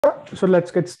So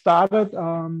let's get started.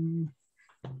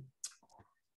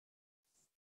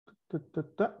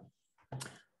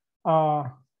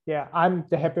 Yeah, I'm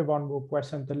the happy one who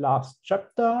present the last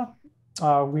chapter,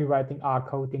 rewriting R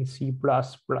code in C++.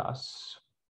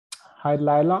 Hi,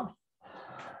 Lila.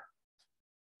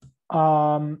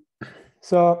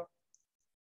 So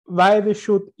why we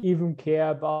should even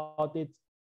care about it?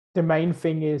 The main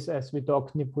thing is, as we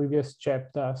talked in the previous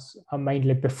chapters,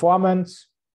 mainly performance.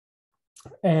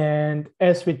 And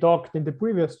as we talked in the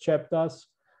previous chapters,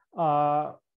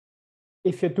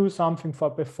 if you do something for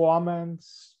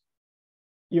performance,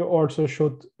 you also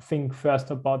should think first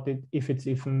about it, if it's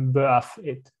even worth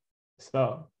it.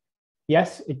 So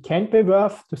yes, it can be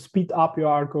worth to speed up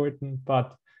your algorithm,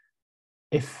 but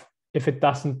if it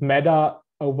doesn't matter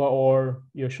overall,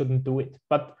 you shouldn't do it.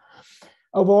 But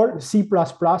overall, C++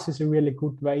 is a really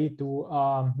good way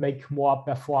to make more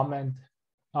performant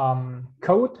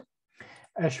code,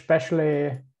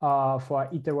 especially for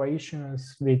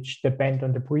iterations which depend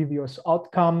on the previous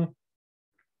outcome,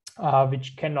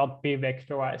 which cannot be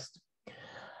vectorized.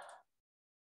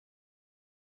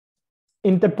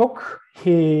 In the book,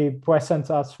 he presents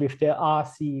us with the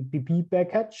RCBB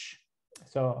package.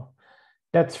 So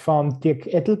that's from Dirk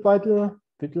Edelbeutel,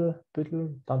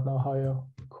 don't know how you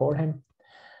call him.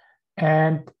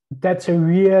 And that's a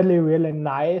really, really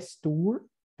nice tool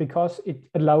because it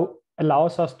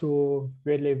allows us to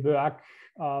really work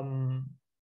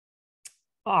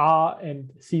R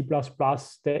and C++.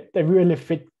 They really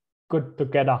fit good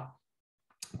together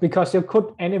because you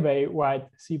could anyway write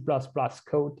C++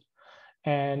 code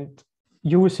and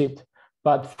use it.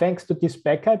 But thanks to this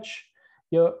package,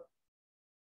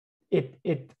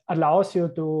 it allows you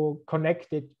to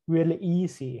connect it really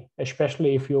easy,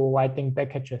 especially if you're writing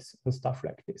packages and stuff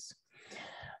like this.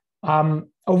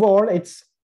 Overall, it's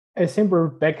a simple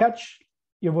package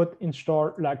you would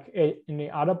install like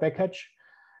any other package,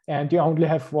 and you only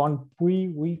have one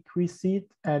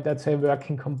prerequisite, and that's a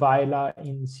working compiler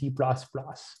in C++.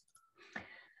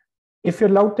 If you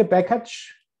load the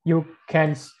package, you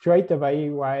can straight away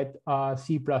write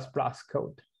C++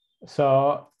 code.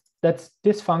 So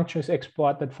this function is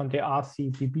exported from the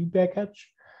RCBB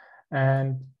package,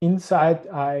 and inside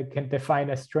I can define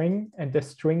a string, and the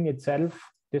string itself,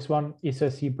 this one, is a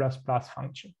C++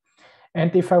 function.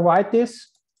 And if I write this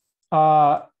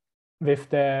with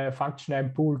the function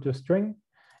I'm pool to string,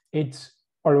 it's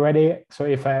already, so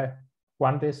if I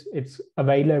run this, it's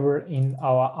available in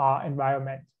our R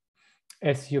environment.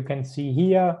 As you can see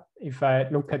here, if I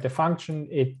look at the function,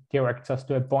 it directs us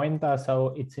to a pointer,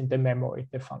 so it's in the memory,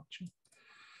 the function.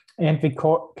 And we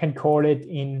can call it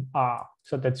in R.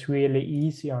 So that's really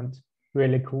easy and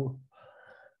really cool.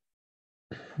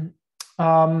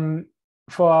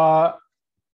 For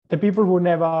the people who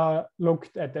never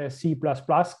looked at the C++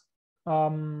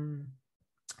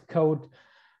 code,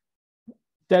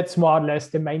 that's more or less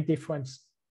the main difference,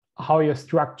 how you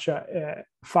structure a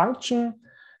function.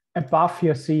 Above,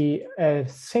 you see a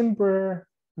simple,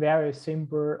 very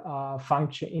simple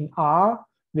function in R,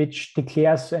 which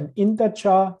declares an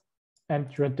integer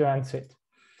and returns it.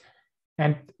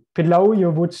 And below,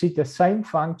 you would see the same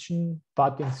function,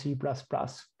 but in C++.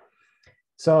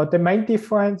 So the main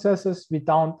differences is we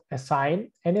don't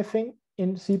assign anything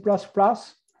in C++.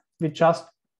 We just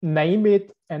name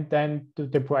it and then do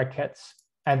the brackets,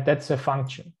 and that's a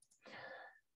function.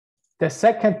 The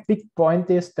second big point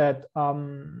is that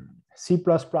C++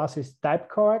 is type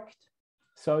correct.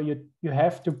 So you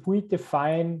have to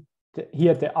predefine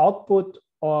here the output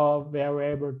or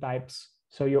variable types.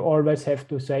 So you always have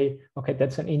to say, okay,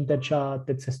 that's an integer,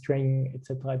 that's a string,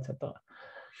 etc., etc.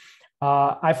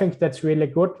 I think that's really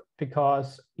good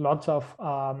because lots of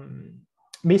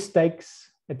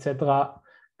mistakes, etc.,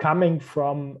 coming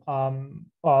from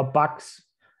or bugs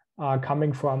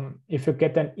coming from if you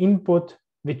get an input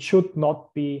which is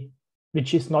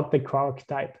not the correct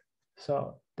type.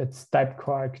 So that's type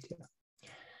correct here.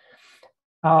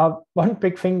 One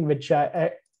big thing which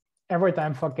I every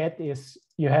time forget is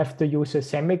you have to use a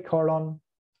semicolon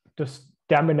to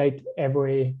terminate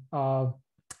every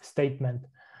statement.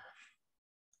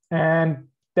 And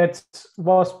that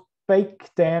was back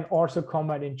then also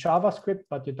common in JavaScript,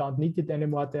 but you don't need it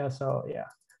anymore there. So yeah,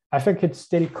 I think it's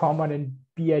still common in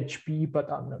PHP,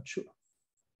 but I'm not sure.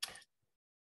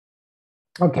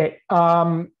 Okay,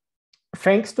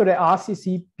 thanks to the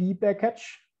RCCB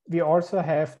package, we also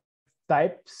have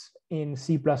types in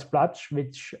C++,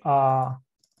 which are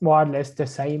more or less the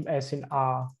same as in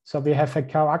R. So we have a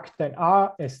character in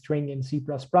R, a string in C++,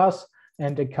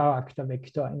 and a character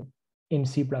vector in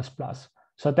C++.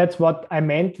 So that's what I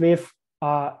meant with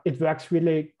it works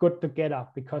really good together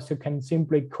because you can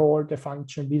simply call the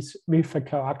function with a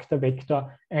character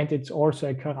vector, and it's also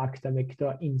a character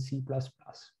vector in C++.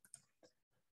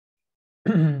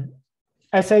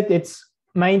 I said it's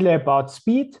mainly about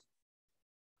speed.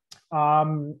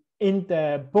 In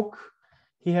the book,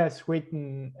 he has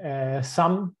written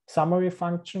some summary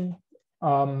function.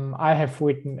 I have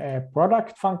written a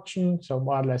product function, so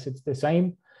more or less it's the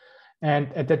same.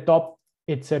 And at the top,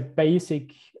 it's a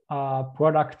basic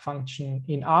product function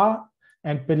in R,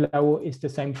 and below is the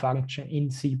same function in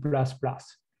C++.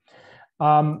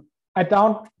 I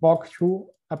don't walk through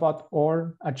about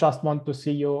all. I just want to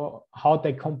see you how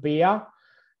they compare,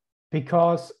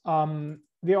 because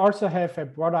we also have a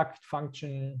product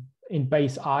function in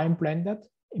base R implemented.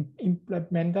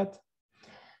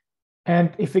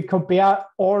 And if we compare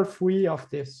all three of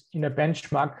this in a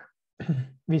benchmark,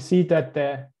 we see that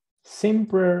the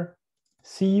simple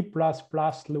C++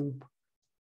 loop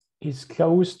is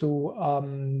close to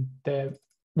the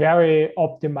very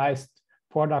optimized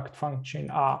product function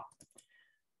R.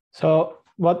 So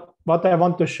what I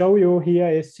want to show you here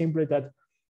is simply that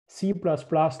C++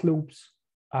 loops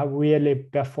are really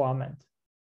performant.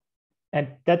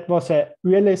 And that was a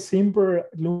really simple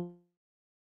loop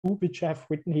which I have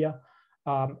written here,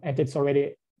 and it's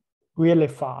already really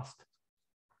fast.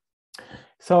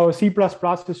 So C++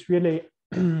 is really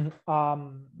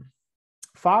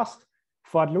fast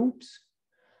for loops,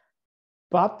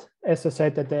 but as I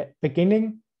said at the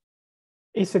beginning,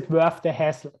 is it worth the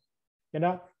hassle? You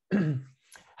know,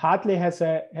 Hadley has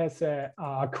a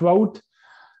quote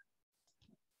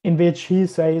in which he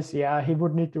says, yeah, he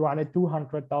would need to run it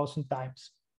 200,000 times.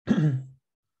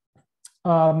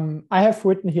 I have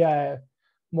written here a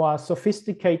more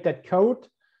sophisticated code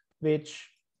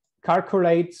which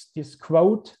calculates this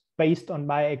quote based on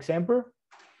my example.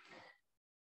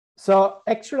 So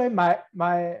actually my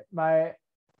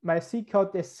C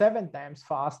code is 7 times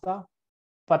faster,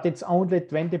 but it's only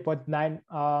 20.9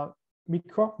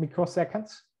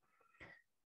 microseconds.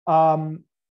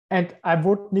 And I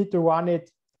would need to run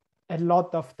it a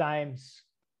lot of times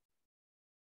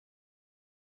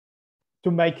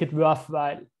to make it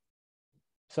worthwhile.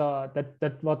 So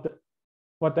that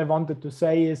what I wanted to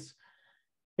say is,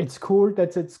 it's cool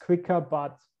that it's quicker,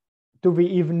 but do we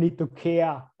even need to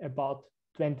care about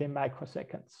 20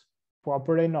 microseconds?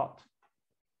 Probably not.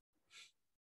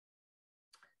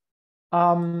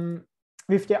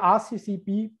 With the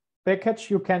RCCB package,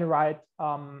 you can write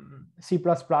C++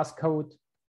 code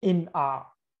in R.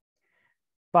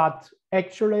 But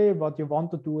actually, what you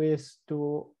want to do is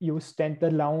to use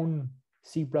standalone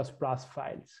C++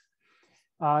 files.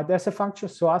 There's a function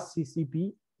source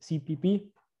CPP,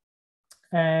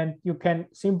 and you can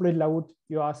simply load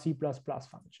your C++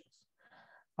 functions.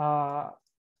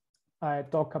 I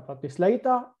talk about this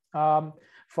later.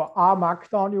 For R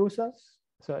Markdown users,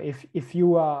 so if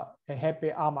you are a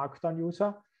happy R Markdown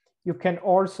user, you can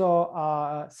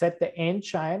also set the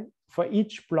engine for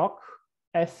each block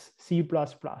as C++,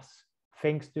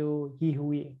 thanks to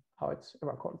Yihui, how it's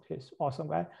ever called, his awesome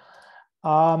guy.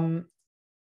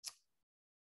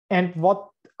 And what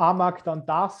R Markdown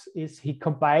does is he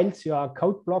compiles your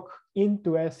code block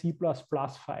into a C++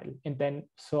 file and then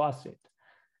source it.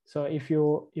 So if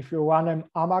you run an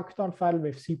R Markdown file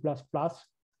with C++,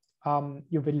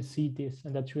 you will see this,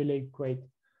 and that's really great.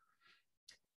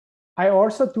 I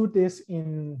also do this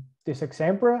in this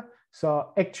example.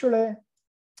 So actually,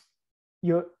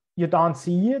 you don't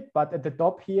see it, but at the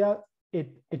top here,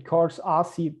 it calls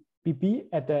RCPP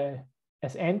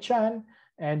as engine,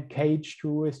 and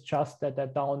KH2 is just that I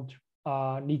don't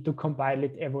need to compile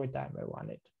it every time I run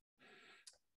it.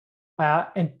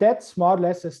 And that's more or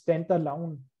less a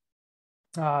standalone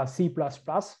C++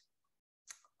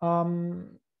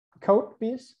 code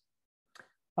piece.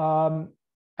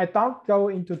 I don't go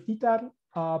into detail,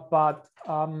 but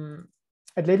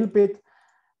a little bit.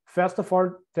 First of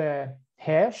all, the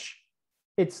hash,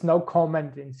 it's no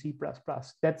comment in C++.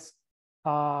 That's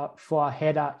for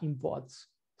header imports.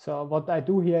 So what I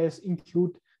do here is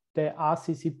include the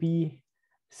RCCP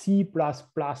C++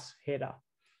 header,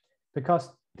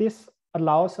 because this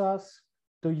allows us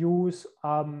to use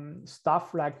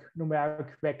stuff like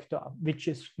numeric vector, which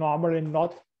is normally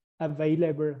not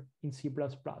available in C++.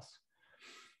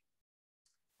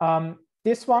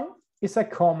 This one is a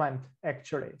comment,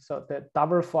 actually. So the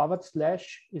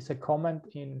 // is a comment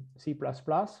in C++.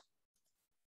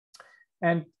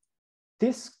 And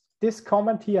this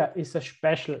comment here is a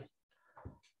special.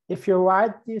 If you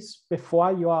write this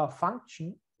before your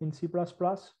function in C++,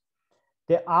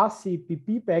 the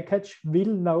RCPP package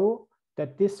will know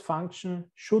that this function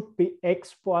should be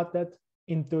exported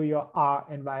into your R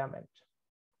environment.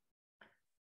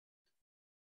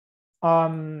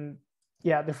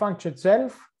 Yeah, the function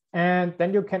itself. And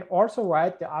then you can also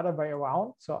write the other way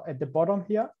around. So at the bottom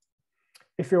here,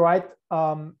 if you write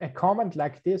a comment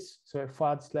like this, so /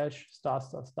 R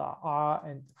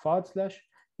and /,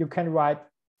 you can write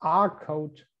R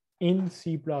code in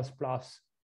C++.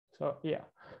 So yeah,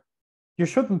 you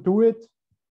shouldn't do it,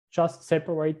 just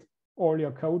separate all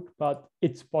your code, but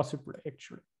it's possible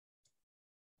actually.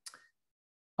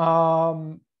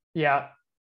 Yeah,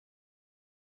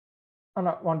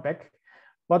 one back.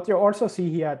 What you also see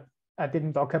here, I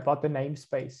didn't talk about the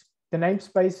namespace. The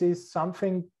namespace is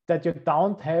something that you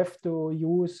don't have to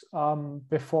use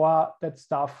before that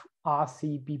stuff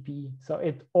RCBB. So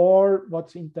it all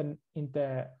what's in the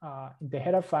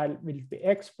header file will be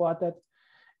exported,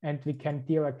 and we can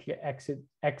directly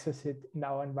access it in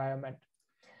our environment.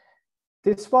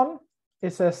 This one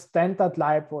is a standard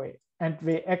library, and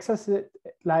we access it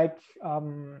like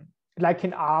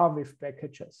in R with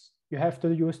packages. You have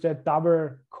to use the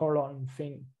double colon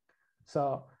thing.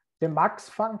 So the max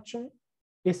function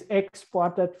is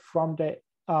exported from the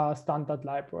standard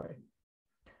library.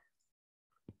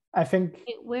 I think.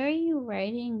 Wait, where are you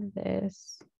writing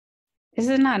this? This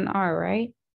is not an R,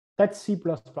 right? That's C++.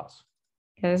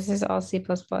 Yeah, this is all C++.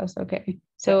 Okay.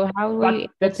 So yeah, how were you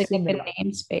able to get the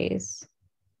namespace?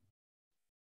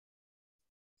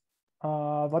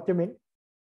 What do you mean?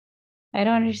 I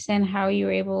don't understand how you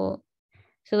were able.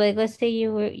 So like, let's say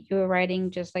you were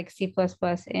writing just like C++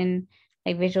 in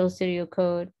like Visual Studio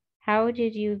Code. How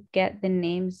did you get the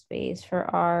namespace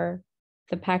for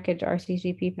the package,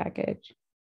 RCCP package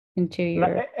into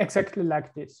your? Exactly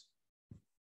like this.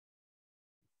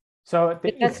 So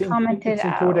it's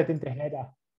included in the header.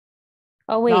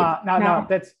 Oh wait, no,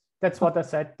 that's what I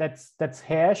said. That's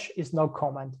hash is no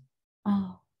comment.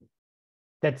 Oh.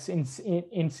 That's in C++ /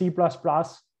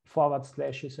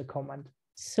 is a comment.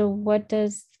 So what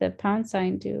does the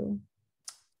 £sign do?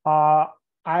 I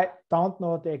don't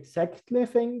know the exactly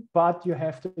thing, but you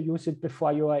have to use it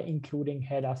before you are including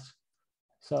headers.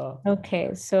 So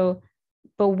okay, so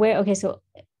but where? Okay, so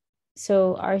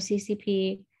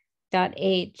RCCP.h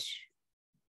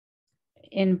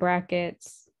in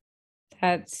brackets.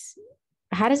 That's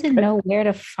how does it know where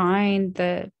to find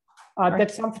the?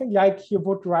 That's something like you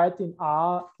would write in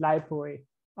R library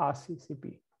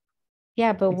RCCP.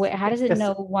 Yeah, but how does it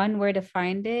know where to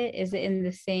find it? Is it in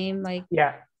the same like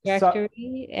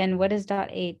directory? And what is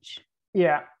 .h?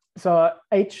 Yeah, so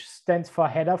H stands for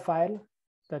header file.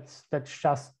 That's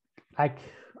just like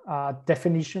a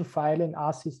definition file in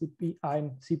RCCP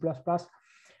in C++.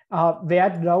 Where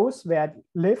it knows where it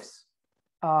lives,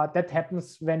 that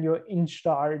happens when you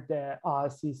install the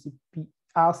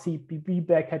RCBB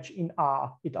package in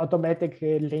R. It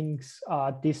automatically links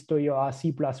this to your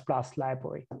C++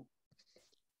 library.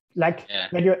 Like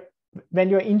when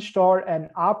you install an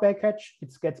R package,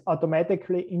 it gets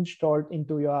automatically installed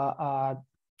into your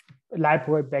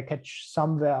library package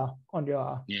somewhere on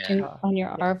your on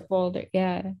your R folder.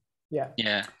 Yeah.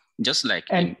 Just like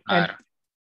in R,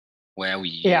 where we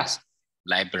use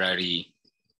library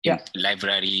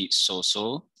library it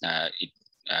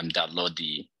download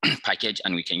the package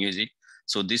and we can use it.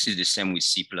 So this is the same with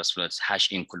C++.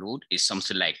 Hash include is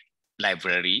something like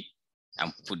library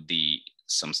and put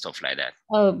some stuff like that.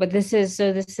 Oh, but this is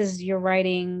you're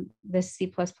writing the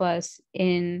C++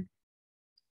 in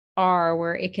R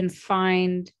where it can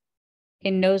find,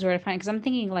 it knows where to find. Because I'm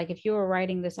thinking like if you were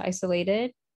writing this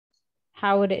isolated,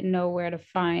 how would it know where to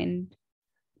find?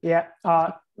 Yeah,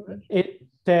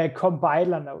 the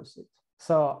compiler knows it.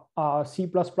 So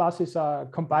C++ is a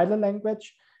compiler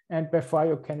language, and before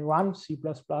you can run C++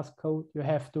 code, you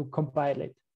have to compile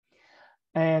it.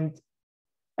 And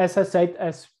as I said,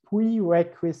 as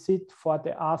prerequisite for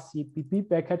the RCBB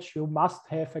package, you must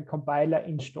have a compiler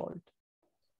installed.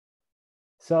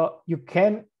 So you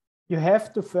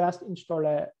have to first install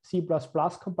a C++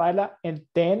 compiler and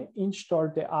then install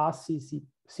the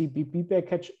RCCBB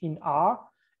package in R,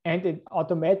 and it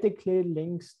automatically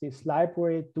links this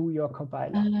library to your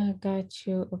compiler. Got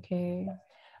you. Okay.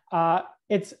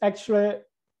 It's actually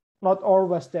not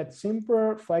always that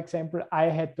simple. For example, I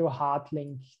had to hard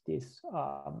link this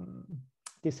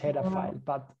header file,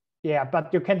 but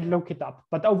you can look it up.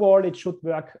 But overall, it should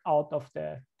work out of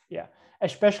the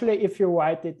especially if you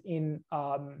write it in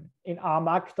R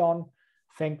Markdown,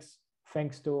 thanks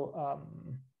to R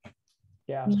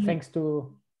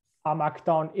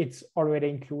Markdown, it's already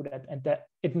included, and that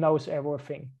it knows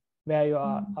everything where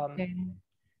your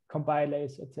compiler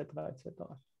is, etc.,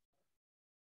 etc.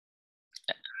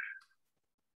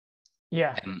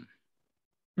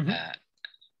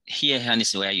 here,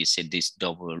 Hannes, where you said this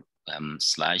double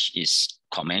slash is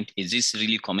comment. Is this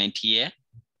really comment here?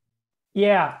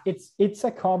 Yeah, it's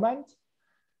a comment.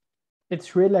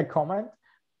 It's really a comment,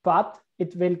 but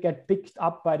it will get picked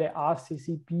up by the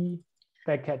RCCB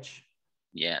package.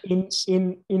 Yeah.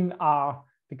 In R,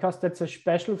 because that's a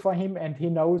special for him, and he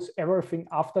knows everything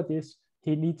after this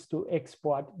he needs to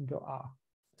export into R.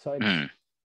 So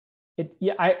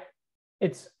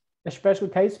it's a special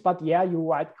case, but yeah, you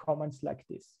write comments like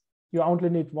this. You only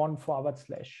need one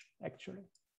 / actually.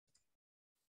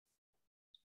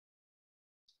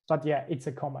 But yeah, it's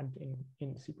a comment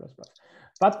in C++.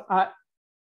 But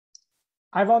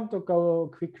I want to go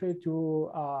quickly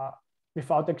to,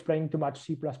 without explaining too much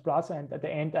C++, and at the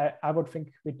end, I would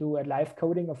think we do a live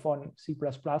coding of one C++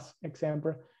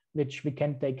 example, which we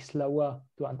can take slower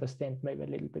to understand maybe a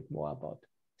little bit more about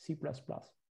C++.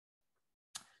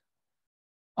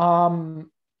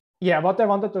 Yeah, what I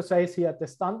wanted to say is here, the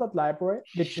standard library,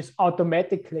 which is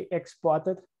automatically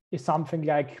exported, is something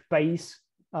like base :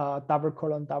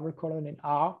 in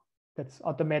R. That's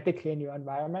automatically in your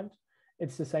environment.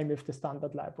 It's the same with the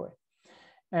standard library.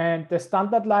 And the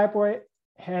standard library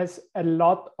has a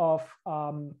lot of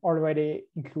already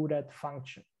included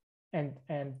function and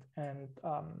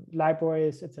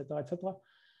libraries, etc., etc.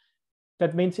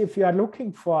 That means if you are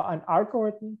looking for an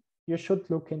algorithm, you should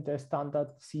look in the standard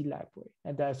C library,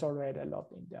 and there's already a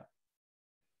lot in there.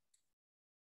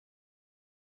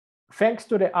 Thanks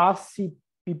to the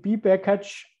RCBB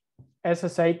package, as I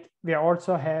said, we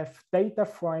also have data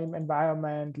frame,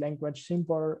 environment, language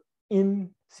symbol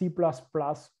in C++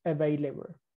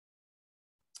 available.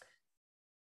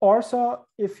 Also,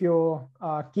 if you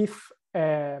give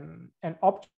an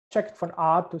object from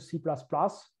R to C++,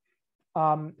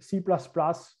 C++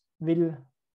 will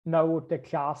know the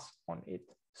class on it.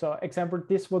 So example,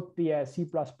 this would be a C++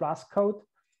 code.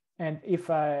 And if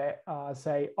I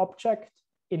say object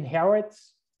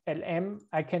inherits LM,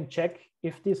 I can check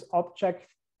if this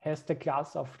object has the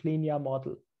class of linear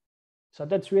model. So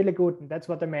that's really good. And that's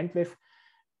what I meant with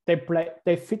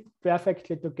they fit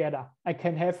perfectly together. I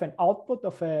can have an output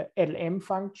of a LM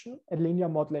function, a linear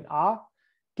model in R,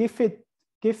 give it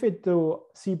to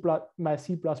my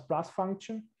C++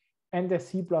 function, and the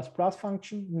C++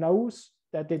 function knows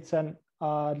that it's a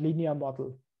linear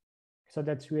model. So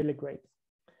that's really great.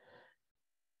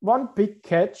 One big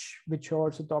catch, which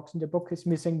also talks in the book, is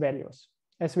missing values.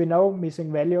 As we know,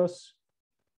 missing values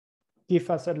give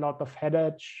us a lot of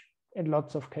headache in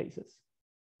lots of cases.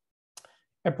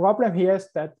 A problem here is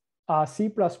that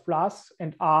C++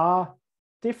 and R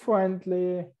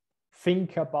differently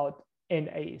think about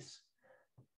NAs.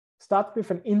 Start with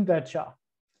an integer.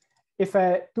 If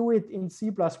I do it in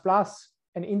C++,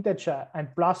 an integer and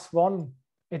 +1,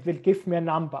 it will give me a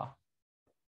number.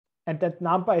 And that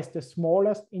number is the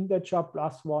smallest integer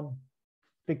 +1,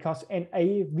 because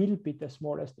NA will be the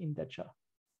smallest integer.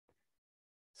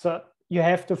 So you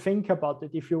have to think about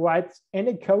it. If you write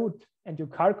any code and you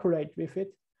calculate with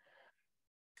it,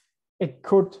 it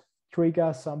could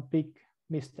trigger some big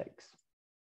mistakes,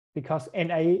 because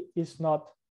NA is not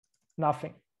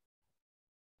nothing.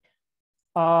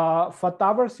 For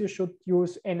doubles, you should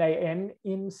use NaN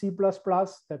in C++.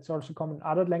 That's also common in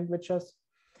other languages.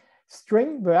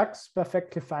 String works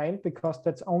perfectly fine, because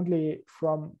that's only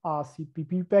from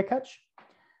RCBB package.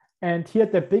 And here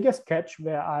the biggest catch,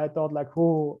 where I thought like,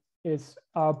 who is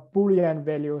Boolean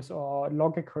values or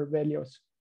logical values.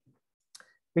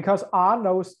 Because R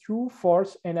knows true,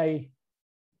 false, NA.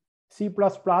 C++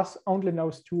 only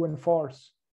knows true and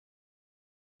false.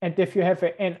 And if you have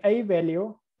an NA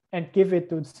value and give it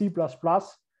to C++,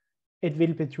 it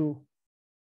will be true.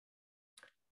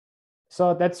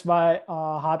 So that's why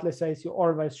Hadley says you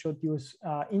always should use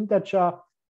integer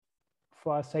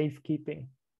for safekeeping.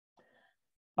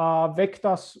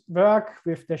 Vectors work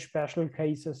with the special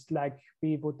cases like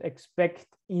we would expect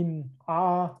in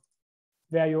R,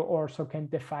 where you also can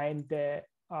define the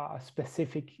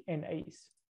specific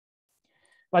NAs.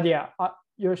 But yeah,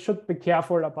 you should be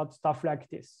careful about stuff like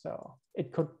this. So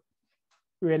it could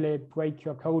really break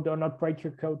your code, or not break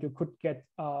your code. You could get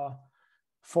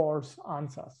false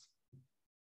answers.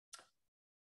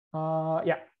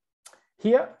 Yeah,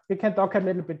 here we can talk a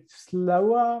little bit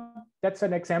slower. That's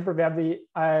an example where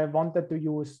I wanted to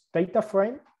use a data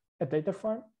frame.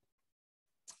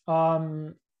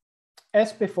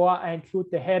 As before, I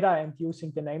include the header and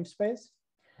using the namespace.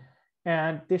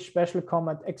 And this special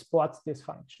command exports these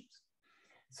functions.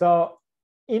 So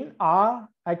in R,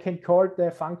 I can call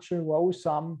the function row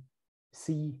sum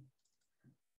C.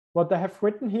 What I have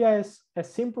written here is a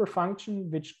simple function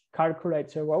which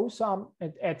calculates a row sum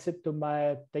and adds it to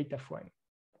my data frame.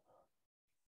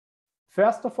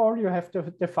 First of all, you have to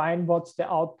define what's the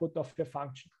output of the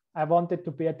function. I want it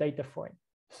to be a data frame.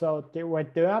 So the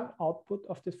return output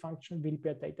of this function will be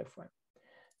a data frame.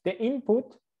 The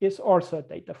input is also a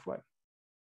data frame.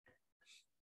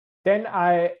 Then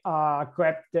I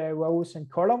grab the rows and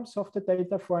columns of the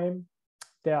data frame.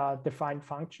 There are defined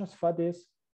functions for this.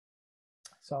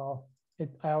 So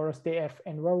I always def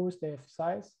n rows, def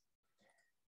size.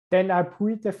 Then I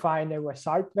predefine a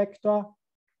result vector,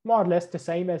 more or less the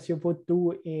same as you would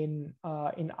do in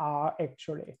R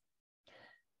actually.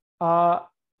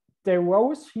 The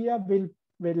rows here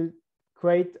will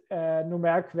create a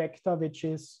numeric vector which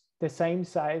is the same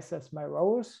size as my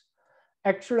rows.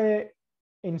 Actually,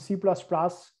 in C++,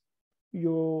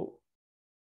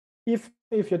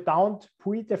 if you don't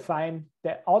predefine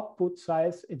the output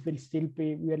size, it will still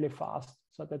be really fast.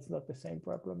 So that's not the same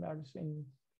problem as in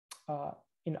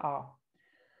R.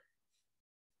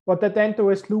 What I then do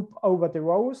is loop over the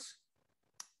rows.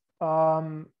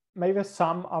 Maybe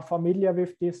some are familiar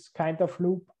with this kind of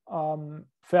loop.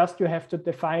 First, you have to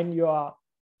define your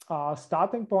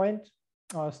starting point,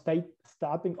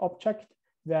 starting object,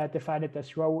 where I define it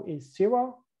as row is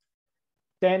 0.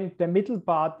 Then the middle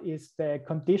part is the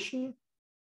condition.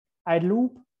 I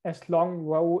loop as long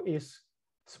row is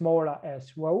smaller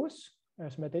as rows,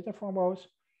 as my data frame rows.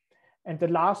 And the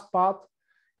last part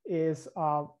is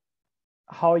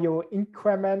how you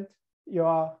increment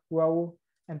your row,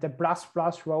 and the plus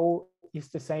plus row is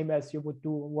the same as you would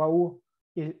do row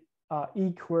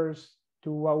equals to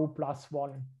row plus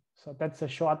 1. So that's a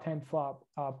shorthand for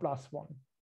plus 1.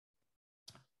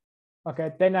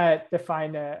 Okay, then I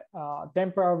define a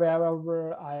temporary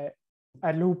variable.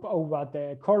 I loop over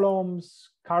the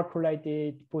columns, calculate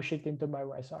it, push it into my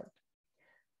result.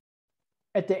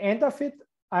 At the end of it,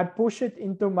 I push it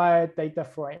into my data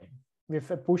frame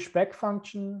with a pushback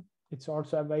function. It's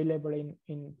also available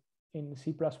in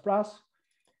C++.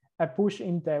 I push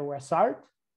in the result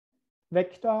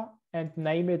vector and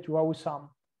name it row sum.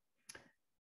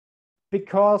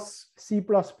 Because C++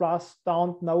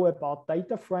 don't know about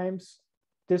data frames,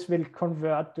 this will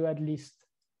convert to a list.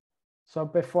 So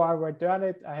before I return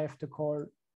it, I have to call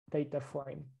data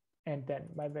frame and then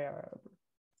my variable.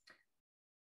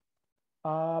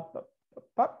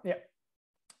 Yeah.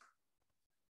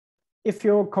 If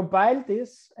you compile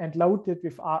this and load it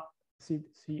with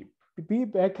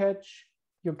RCCB package,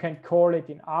 you can call it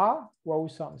in R, row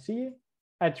sum C.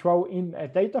 I throw in a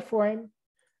data frame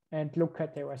and look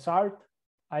at the result.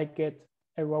 I get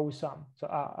a row sum, so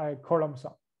a column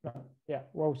sum. Yeah,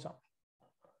 row sum.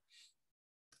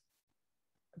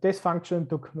 This function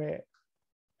took me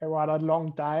a rather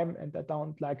long time, and I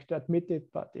don't like to admit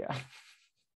it, but yeah.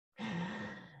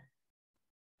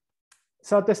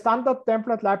 So the standard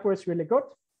template library is really good.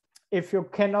 If you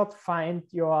cannot find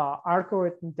your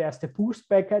algorithm, there's the boost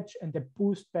package, and the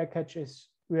boost package is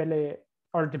really,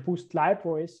 or the boost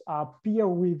libraries are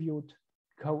peer-reviewed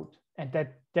code, and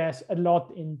that there's a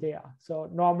lot in there. So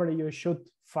normally you should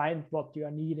find what you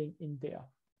are needing in there.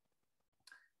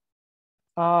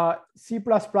 C++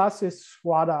 is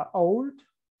rather old,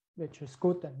 which is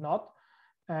good and not.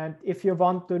 And if you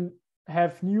want to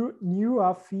have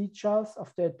newer features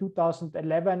of the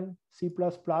 2011 C++,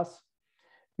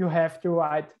 you have to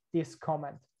write this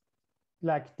comment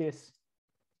like this.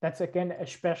 That's again a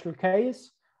special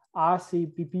case.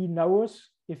 RCBB knows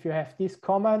if you have this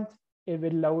comment, it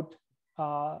will load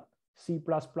C++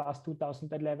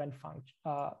 2011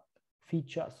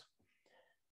 features.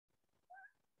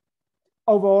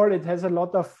 Overall, it has a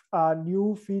lot of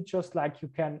new features, like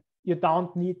you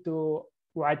don't need to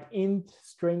write int,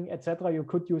 string, etc. You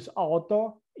could use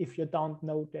auto if you don't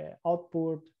know the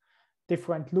output,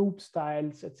 different loop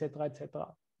styles, etc.,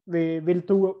 etc. We will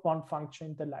do one function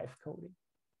in the live coding.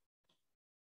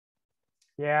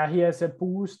 Yeah, here's a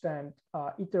boost and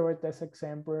iterate as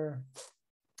example.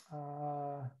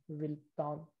 We will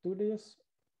don't do this.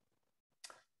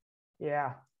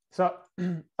 Yeah, so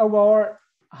overall,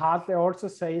 Hadley also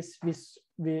says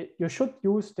you should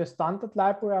use the standard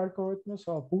library algorithms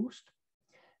or boost,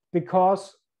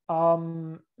 because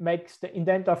makes the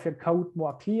intent of your code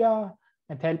more clear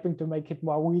and helping to make it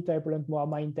more readable and more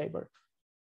maintainable.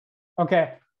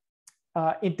 Okay,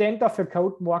 intent of your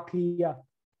code more clear.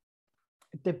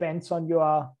 It depends on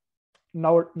your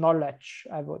knowledge,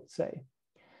 I would say.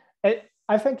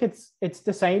 I think it's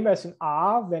the same as in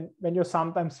R. When you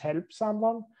sometimes help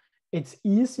someone, it's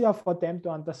easier for them to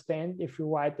understand if you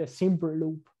write a simple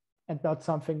loop and not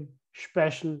something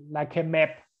special like a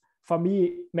map. For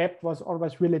me, map was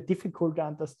always really difficult to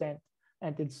understand,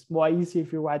 and it's more easy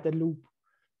if you write a loop.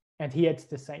 And here it's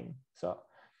the same. So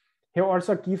he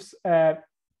also gives a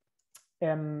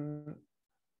an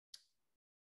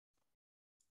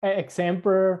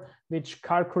example which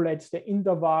calculates the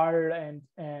interval, and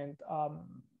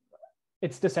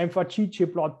it's the same for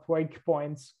ggplot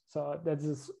breakpoints. So that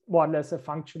is more or less a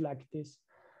function like this.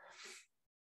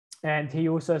 And he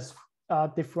uses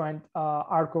different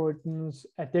algorithms,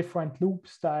 a different loop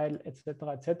style, etc.,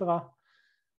 etc.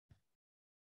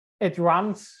 It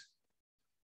runs,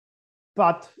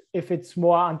 but if it's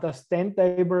more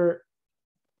understandable,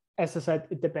 as I said,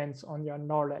 it depends on your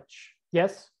knowledge.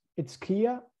 Yes, it's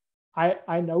clear.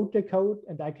 I know the code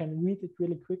and I can read it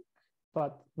really quick,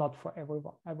 but not for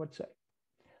everyone, I would say.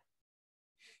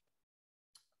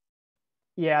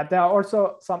 Yeah, there are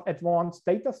also some advanced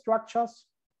data structures,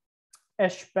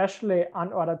 especially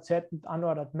unordered set and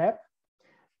unordered map,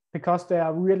 because they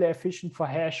are really efficient for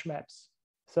hash maps.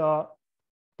 So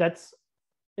that's,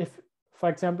 if, for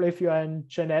example, if you're in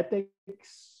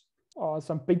genetics or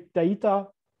some big data,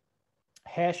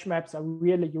 hash maps are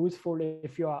really useful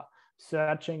if you are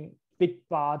searching big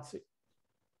parts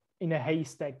in a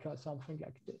haystack or something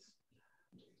like this,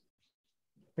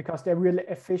 because they're really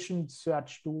efficient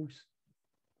search tools.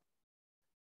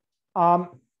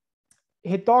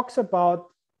 He talks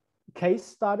about case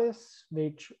studies,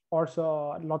 which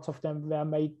also lots of them were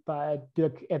made by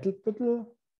Dirk Edelbüttel,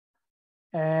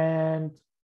 and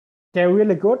they're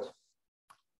really good,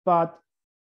 but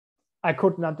I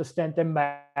couldn't understand the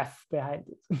math behind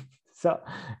it. So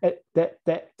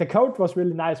the code was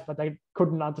really nice, but I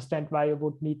couldn't understand why you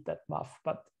would need that math.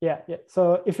 But yeah.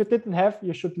 So if you didn't have,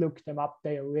 you should look them up.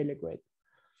 They are really great.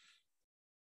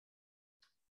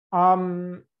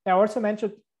 I also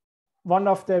mentioned one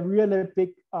of the really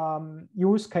big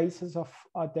use cases of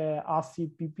the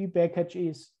RCPP package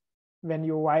is when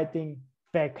you're writing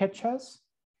packages,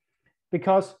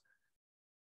 because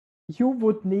you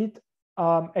would need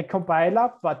a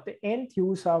compiler, but the end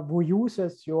user who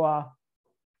uses your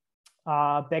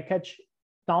package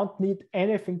don't need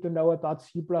anything to know about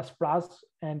C++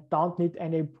 and don't need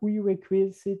any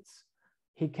prerequisites.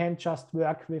 He can just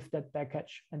work with that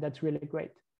package, and that's really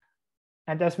great.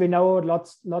 And as we know,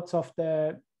 lots of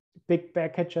the big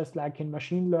packages, like in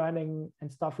machine learning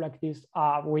and stuff like this,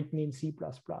 are written in C++.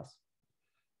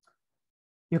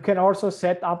 You can also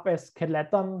set up a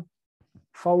skeleton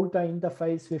folder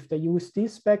interface with the use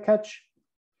this package.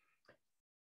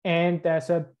 And there's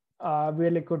a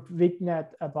really good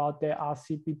vignette about the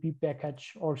RCPP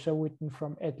package, also written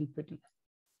from Edelbüttel.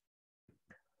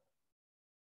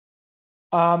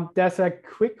 There's a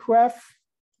quick graph,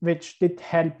 which did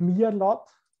help me a lot,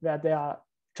 where there are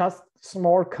just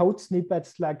small code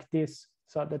snippets like this.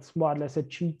 So that's more or less a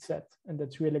cheat set, and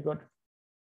that's really good.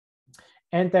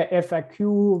 And the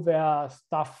FAQ, where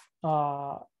stuff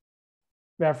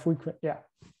were frequent, yeah,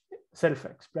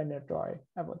 self-explanatory,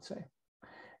 I would say.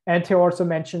 And he also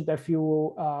mentioned a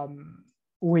few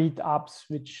read-ups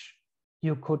which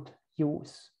you could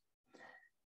use.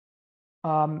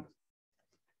 I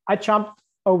jumped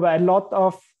over a lot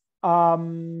of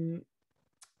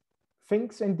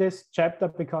things in this chapter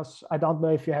because I don't know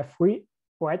if you have read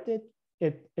it.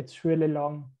 It's really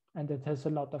long and it has a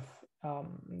lot of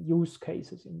use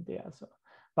cases in there. So,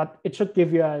 but it should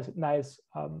give you a nice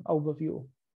overview.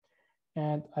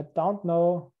 And I don't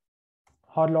know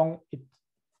how long it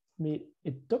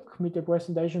took me the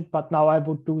presentation, but now I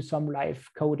would do some live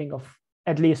coding of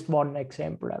at least one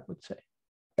example, I would say.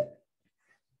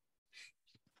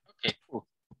 Okay, cool.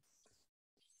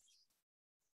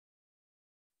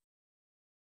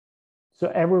 So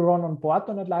everyone on board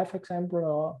on a live example,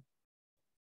 or?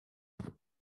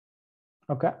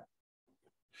 Okay.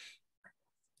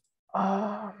 Okay.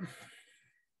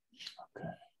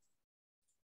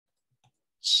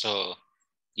 So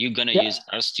you're gonna use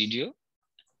RStudio?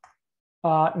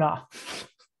 No.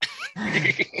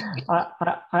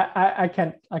 I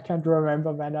can't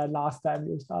remember when I last time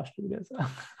used RStudio. So.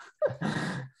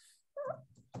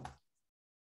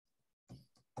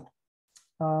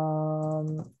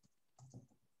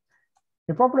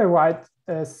 You probably write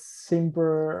a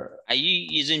simple. Are you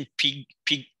using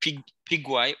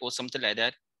pygY or something like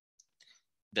that?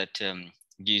 That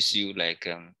gives you like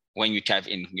when you type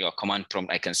in your command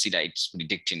prompt, I can see that it's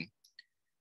predicting.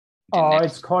 Oh,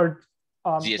 it's called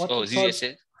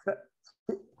ZSS.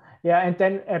 Yeah, and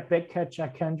then a package, I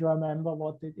can't remember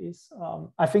what it is.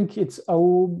 I think it's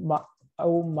oh my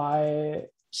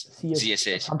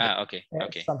ZSS. Okay.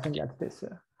 Okay. Something like this.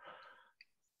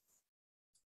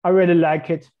 I really like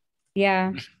it.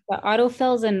 Yeah, the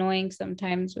autofill is annoying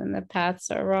sometimes when the paths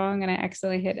are wrong and I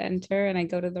accidentally hit enter and I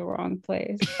go to the wrong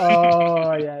place.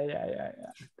 Oh, yeah.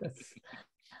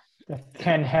 That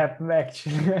can happen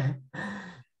actually.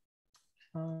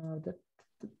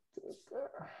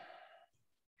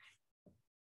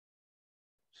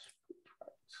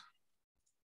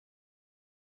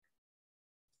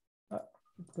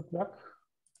 Good luck.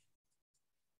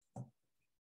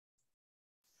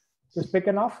 Is big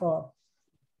enough? Or?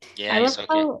 Yeah, I love okay.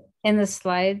 how in the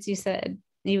slides you said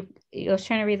you was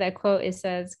trying to read that quote. It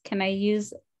says, "Can I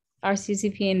use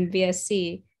RCCP and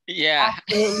VSC?" Yeah.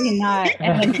 Absolutely not.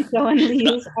 And then you go and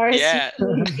use RCCP Yeah.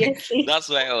 and VSC. That's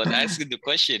why I was asking the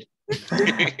question.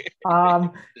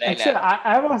 Actually,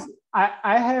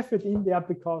 I have it in there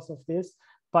because of this,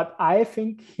 but I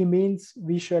think he means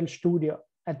Visual Studio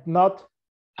and not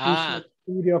Visual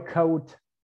Studio Code.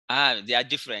 They are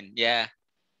different. Yeah.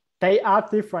 They are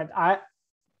different. I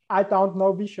don't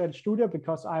know Visual Studio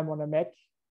because I'm on a Mac,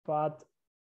 but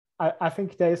I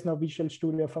think there is no Visual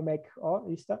Studio for Mac, or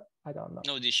is there? I don't know.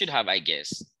 No, they should have, I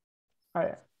guess. Oh,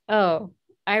 yeah. Oh,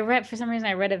 for some reason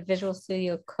I read a Visual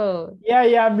Studio Code.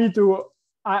 Yeah, me too.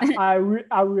 I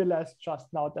realized just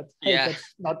now that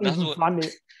that's not even funny.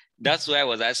 That's why I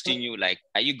was asking you, like,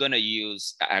 are you gonna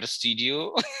use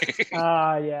RStudio?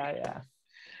 Yeah.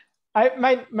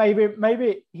 I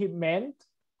maybe he meant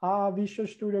Visual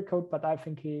Studio Code, but I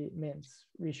think he means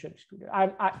Visual Studio.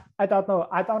 I don't know.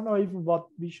 I don't know even what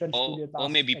Visual Studio does. Or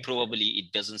maybe probably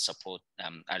it doesn't support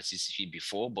RCCP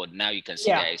before, but now you can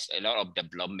see there is a lot of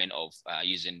development of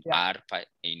using R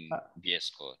in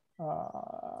VS Code.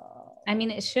 I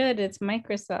mean, it should. It's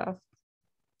Microsoft.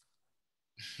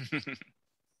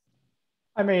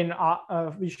 I mean,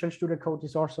 Visual Studio Code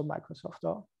is also Microsoft,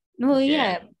 though. No,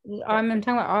 yeah. I'm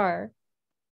talking about R.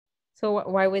 So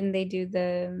why wouldn't they do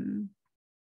the?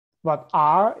 But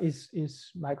R is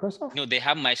Microsoft? No, they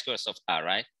have Microsoft R,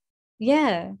 right?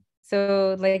 Yeah.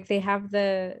 So like they have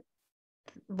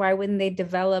why wouldn't they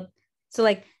develop? So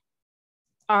like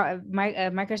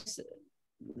Microsoft,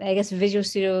 I guess Visual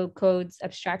Studio Code's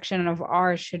abstraction of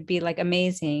R should be like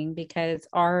amazing because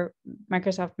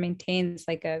Microsoft maintains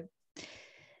like a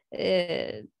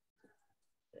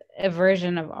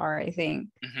version of R, I think.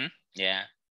 Mm-hmm. Yeah.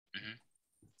 Mm-hmm.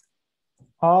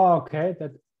 Oh, okay.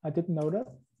 That I didn't know that.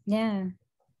 Yeah.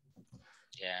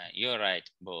 Yeah, you're right,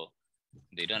 but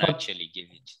they don't actually give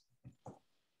it.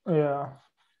 Yeah.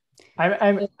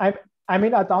 I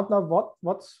mean, I don't know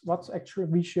what's actually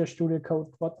Visual Studio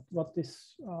Code. What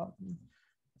is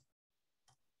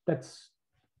that's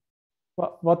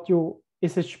what you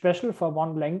is it special for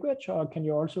one language, or can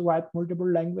you also write multiple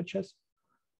languages?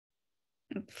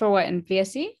 For what, in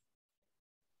VSC?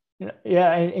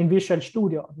 Yeah, in Visual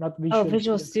Studio, not Visual. Oh,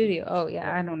 Visual Studio. Oh,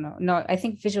 yeah. I don't know. No, I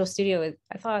think Visual Studio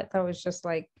I thought that was just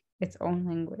like its own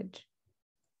language.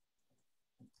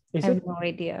 I have no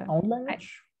idea. Own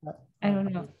language? I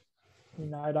don't know.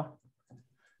 Neither.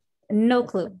 No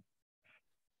clue.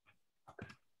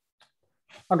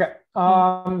 Okay.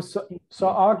 So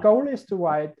our goal is to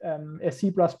write a C++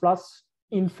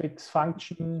 infix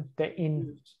function.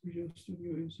 Visual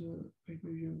Studio is a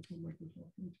version for Microsoft.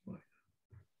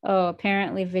 Oh,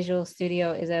 apparently Visual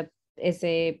Studio is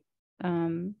a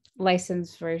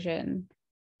licensed version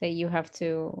that you have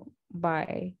to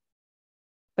buy,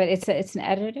 but it's an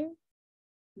editor.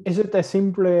 Is it a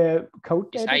simple code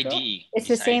it's editor? IDE. It's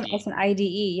the same as an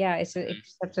IDE. Yeah, it's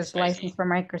just licensed for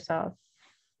Microsoft.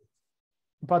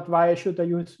 But why should I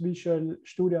use Visual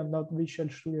Studio and not Visual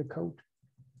Studio Code?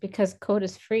 Because code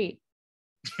is free.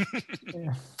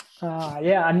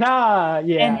 Yeah.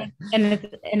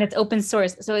 And it's open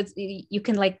source, so it's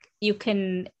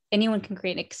anyone can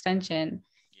create an extension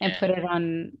and put it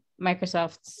on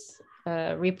Microsoft's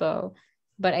repo,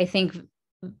 but I think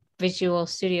Visual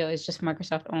Studio is just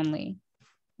Microsoft only,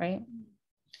 right?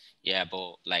 Yeah,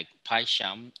 but like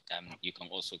PyCharm, you can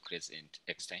also create an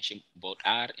extension. But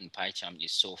R in PyCharm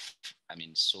is so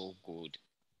good,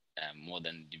 more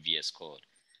than the VS Code.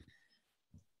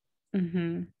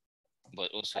 Mm-hmm.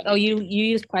 But also, you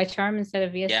use PyCharm instead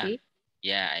of VSC?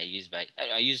 Yeah, I use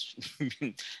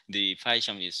the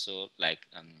PyCharm is so like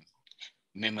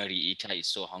memory eater, is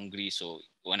so hungry. So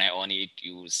when I on it,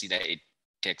 you will see that it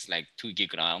takes like 2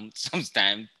 gig RAM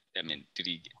sometimes.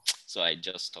 3. So I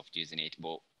just stopped using it.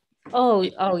 But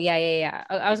yeah.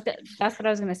 That's what I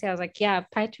was gonna say. I was like, yeah,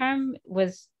 PyCharm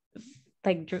was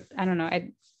like, I don't know.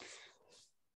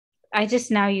 I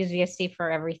just now use VSC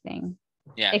for everything.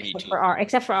 Yeah,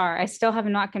 except for R. I still have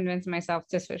not convinced myself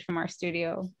to switch from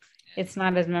RStudio. It's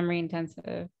not as memory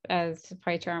intensive as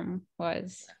PyCharm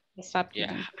was. I stopped.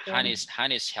 Yeah,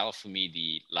 Hannes helped me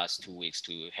the last 2 weeks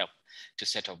to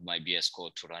set up my VS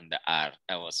Code to run the R.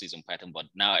 I was using Python, but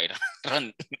now I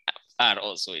run R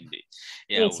also in the.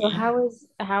 Yeah. Wait, so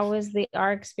how was the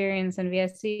R experience in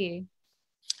VSC?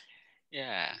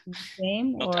 Yeah.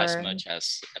 Same not as much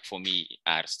as for me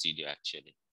RStudio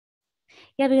actually.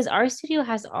 Yeah, because RStudio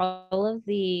has all of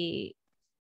the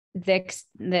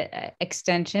the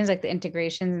extensions, like the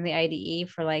integrations in the IDE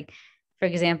for like, for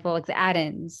example, like the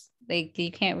add-ins. Like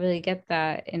you can't really get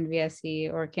that in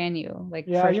VSE, or can you? Like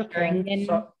yeah, you can. in...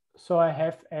 So I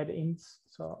have add-ins.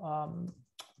 So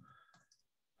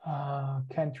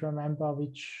can't remember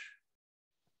which,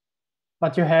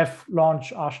 but you have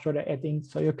launch RStudio add-ins,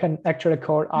 so you can actually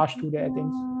call RStudio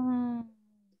add-ins.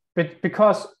 But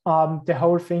because the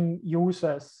whole thing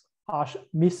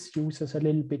misuses a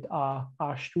little bit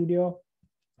RStudio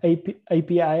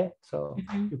API, so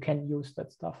you can use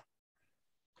that stuff.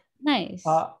 Nice.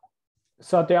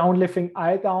 So the only thing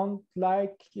I don't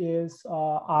like is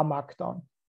R Markdown.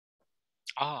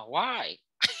 Oh, why?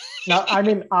 Now, I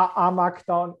mean R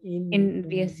Markdown in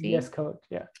VS VS Code.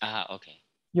 Yeah. Okay.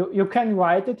 You can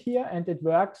write it here and it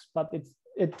works, but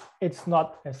it's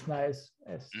not as nice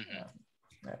as.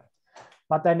 Yeah.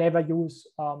 But I never use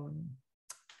R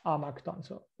Markdown,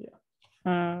 so yeah.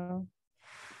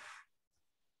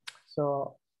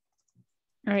 So.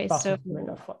 All right. So.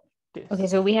 Okay,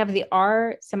 so we have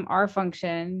some R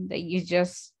function that you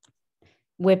just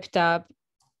whipped up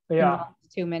in the last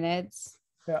 2 minutes.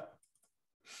 Yeah.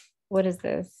 What is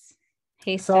this?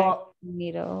 Haystack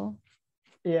needle.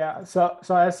 Yeah. So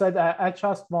I said I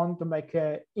just want to make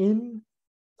a in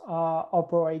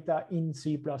operator in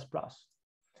C++.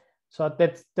 So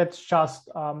that's just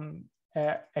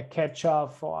a catcher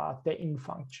for the in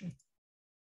function.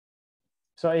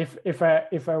 So if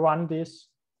I run this,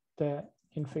 the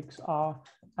infix R,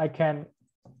 I can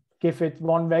give it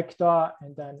one vector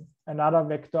and then another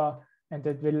vector, and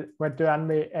it will return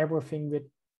me everything with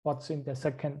what's in the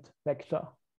second vector.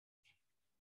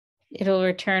 It'll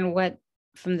return what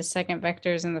from the second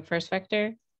vectors in the first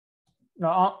vector?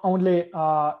 No, only,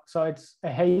 so it's a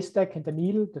haystack and a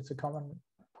needle. That's a common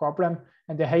problem.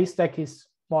 And the haystack is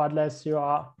more or less you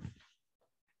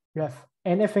have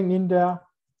anything in there,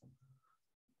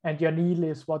 and your needle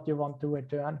is what you want to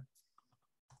return.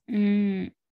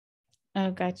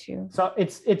 Oh, got you. So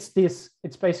it's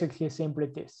basically simply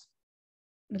this.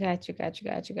 Got you.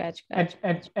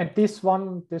 And this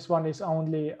one is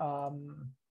only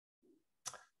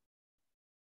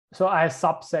so I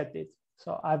subset it.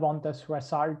 So I want this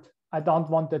result. I don't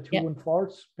want the true and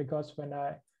false, because when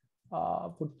I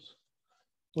would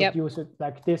use it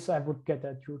like this, I would get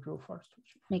a true false.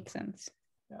 Makes sense.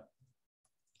 Yeah.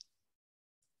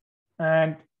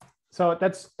 And so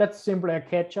that's simply a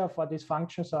catcher for this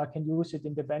function, so I can use it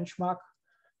in the benchmark.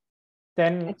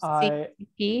 Then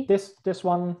this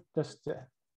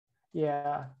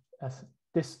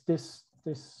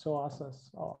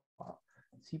sources or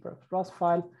C++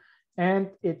 file, and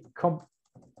it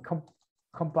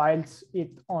compiles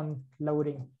it on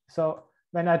loading. So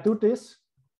when I do this,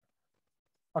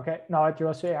 okay, now it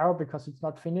throws an error because it's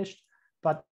not finished,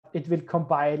 but it will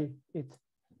compile it.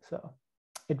 So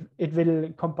it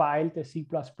will compile the C++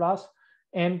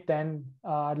 and then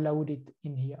load it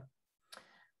in here.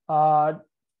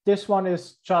 This one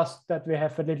is just that we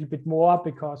have a little bit more,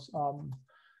 because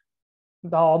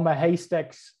now my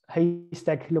haystack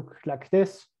looks like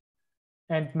this,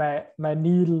 and my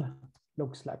needle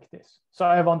looks like this. So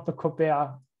I want to compare.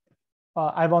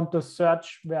 I want to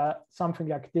search where something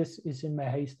like this is in my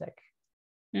haystack.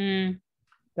 I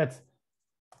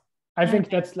think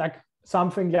that's like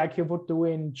something like you would do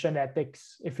in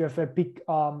genetics. If you have a big,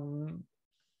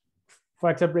 for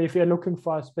example, if you're looking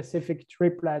for specific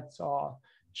triplets or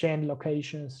chain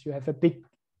locations, you have a big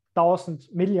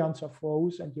millions of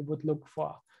rows, and you would look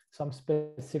for some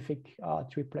specific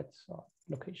triplets or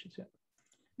locations.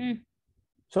 Yeah.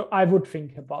 So I would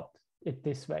think about it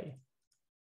this way.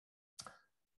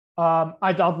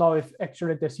 I don't know if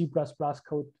actually the C++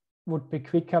 code would be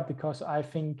quicker, because I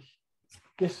think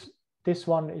this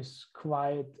one is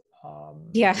quite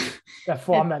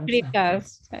performant. Pretty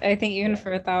fast. I think even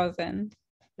for 1,000.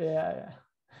 Yeah,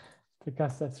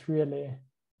 because that's really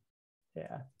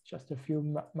just a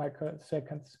few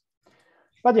microseconds.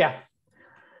 But yeah,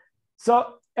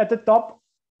 so at the top,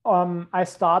 I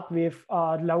start with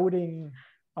loading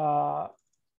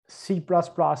C++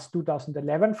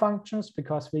 2011 functions,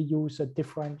 because we use a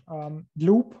different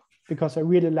loop, because I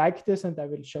really like this, and I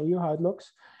will show you how it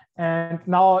looks. And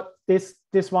now this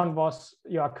one was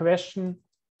your question.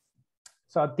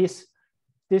 So this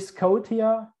code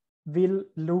here will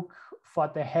look for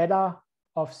the header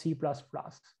of C++.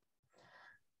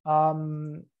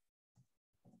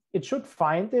 It should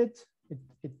find it.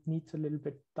 It needs a little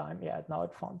bit time. Yeah, now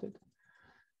it found it.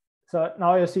 So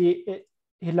now you see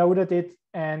he loaded it,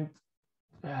 and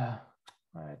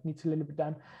it needs a little bit of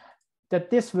time. That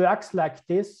this works like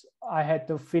this, I had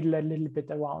to fiddle a little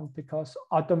bit around, because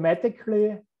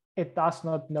automatically it does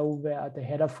not know where the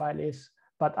header file is,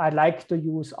 but I like to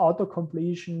use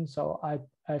auto-completion. So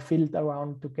I filled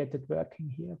around to get it working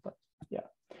here, but yeah.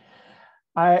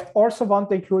 I also want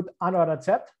to include unordered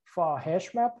set for our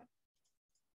hash map.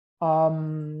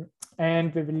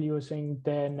 And we will using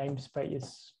the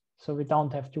namespace. So we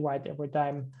don't have to write every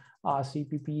time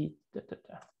CPP.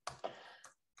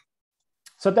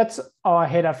 So that's our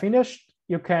header finished.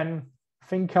 You can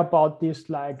think about this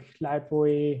like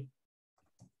library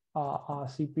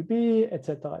CPP,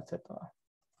 etc., etc.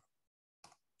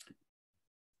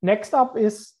 Next up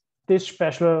is this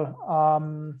special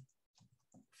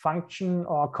function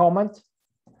or comment.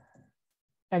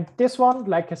 And this one,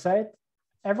 like I said,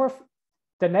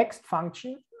 the next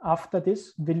function after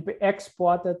this will be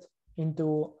exported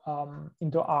into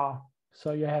R.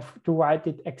 So you have to write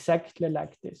it exactly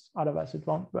like this, otherwise it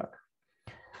won't work.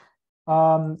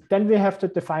 Then we have to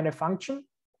define a function.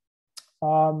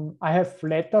 I have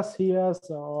letters here,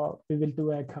 so we will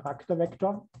do a character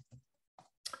vector.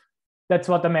 That's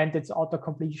what I meant. It's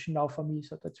auto-completion now for me,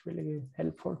 so that's really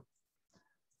helpful.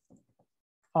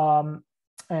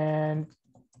 And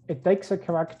it takes a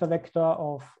character vector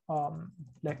of,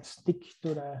 let's stick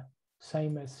to the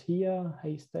same as here,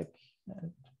 haystack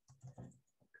and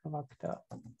character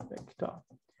vector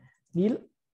nil.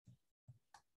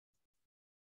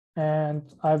 And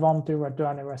I want to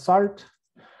return a result.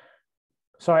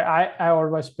 So I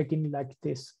always begin like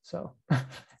this. So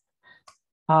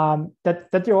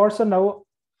that you also know,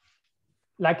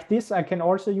 like this, I can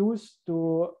also use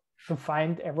to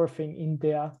find everything in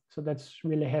there. So that's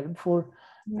really helpful.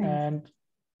 Right.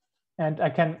 And I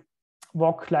can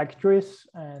walk like this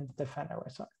and define a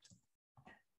result.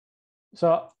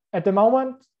 So at the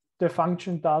moment, the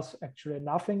function does actually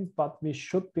nothing, but we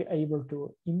should be able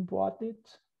to import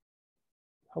it,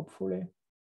 hopefully.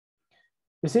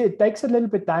 You see, it takes a little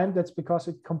bit time. That's because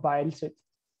it compiles it.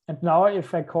 And now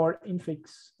if I call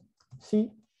infix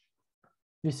C,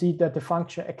 we see that the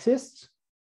function exists.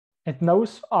 It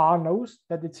knows, R knows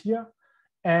that it's here.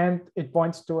 And it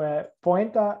points to a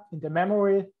pointer in the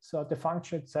memory. So the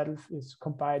function itself is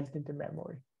compiled in the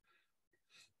memory.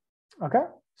 Okay,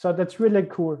 so that's really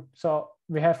cool. So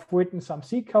we have written some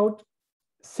C code,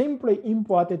 simply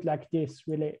imported like this,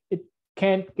 really. It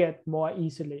can't get more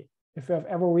easily. If you have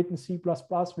ever written C++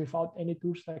 without any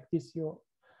tools like this, you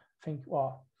think,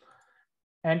 wow.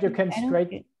 And you can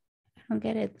straight. I don't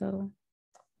get it though.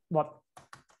 What?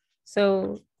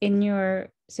 So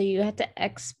so you had to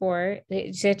export,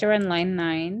 you had to run line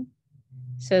 9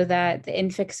 so that the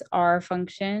infix R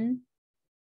function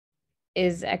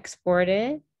is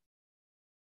exported.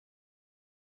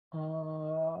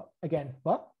 Again,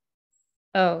 what?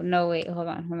 Oh, no, wait, hold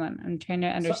on. I'm trying to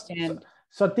understand.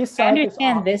 So this side is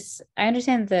R. I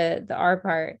understand the R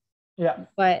part. Yeah.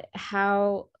 But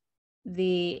how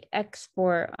the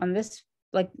export on this,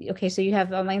 like, okay, so you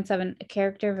have on line 7 a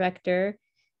character vector.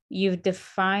 You've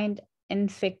defined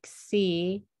infix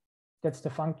C. That's the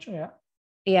function, yeah.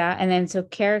 Yeah, and then so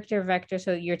character vector.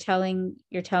 So you're telling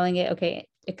it, okay,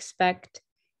 expect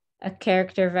a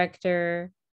character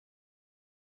vector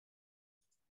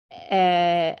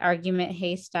argument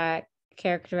haystack,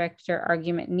 character vector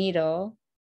argument needle.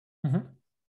 Mm-hmm.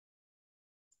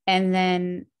 And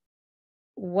then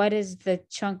what is the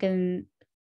chunk in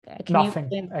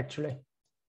nothing actually.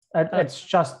 It's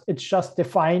just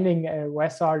defining a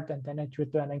result and then it's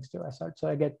returning the result. So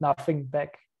I get nothing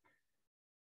back.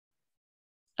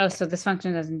 Oh, so this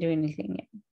function doesn't do anything yet.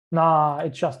 No,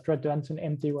 it just returns an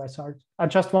empty result. I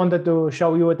just wanted to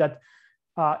show you that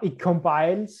it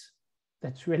compiles.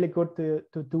 That's really good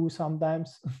to do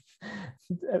sometimes.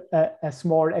 a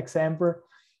small example.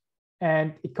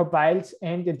 And it compiles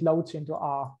and it loads into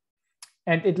R.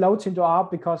 And it loads into R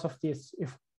because of this,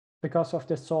 because of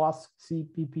the source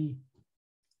CPP.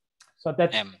 So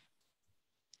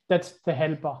that's the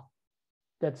helper.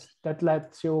 That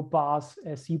lets you pass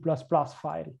a C++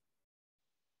 file.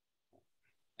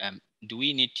 Do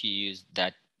we need to use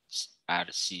that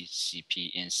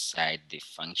RCCP inside the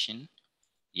function?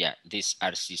 Yeah, this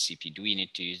RCCP, do we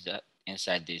need to use that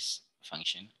inside this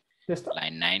function?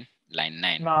 Line 9? Line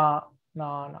 9.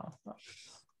 No.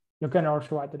 You can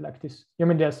also write it like this. You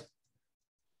mean this?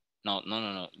 No.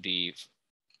 The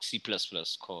C++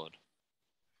 code.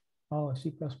 Oh,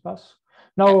 C++.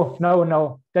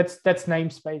 No. That's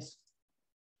namespace.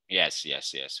 Yes.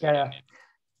 Yeah.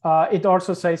 It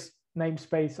also says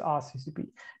namespace RCCP.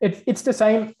 It's the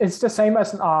same. It's the same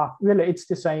as an R. Really, it's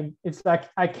the same. It's like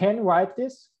I can write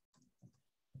this.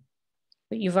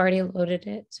 But you've already loaded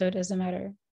it, so it doesn't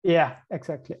matter. Yeah,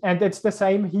 exactly. And it's the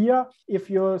same here if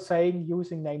you're saying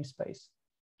using namespace.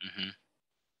 Mm-hmm.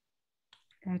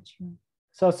 Got you.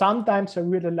 So sometimes I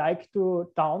really like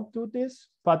to down to this,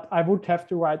 but I would have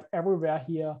to write everywhere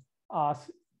here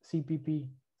as CPP.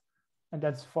 And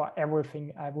that's for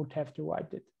everything I would have to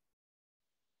write it.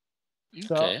 Okay.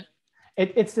 So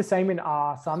it's the same in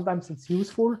R. Sometimes it's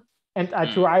useful. And I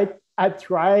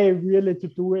try really to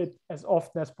do it as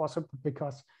often as possible,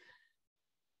 because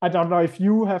I don't know if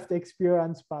you have the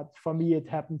experience, but for me, it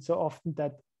happens so often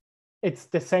that it's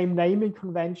the same naming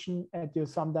convention, and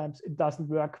sometimes it doesn't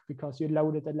work because you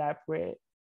loaded the library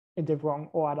in the wrong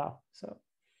order. So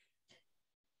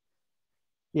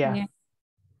yeah.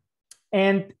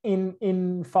 And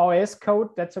in VS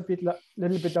Code, that's a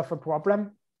little bit of a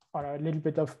problem, or a little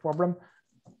bit of problem.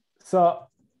 So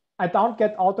I don't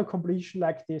get auto-completion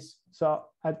like this. So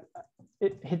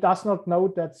he does not know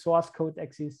that source code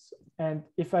exists. And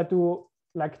if I do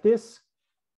like this,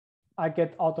 I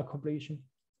get auto-completion.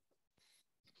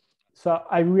 So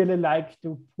I really like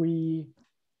to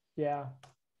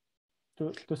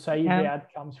to say where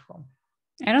it comes from.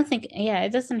 I don't think,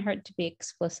 it doesn't hurt to be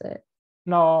explicit.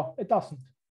 No, it doesn't.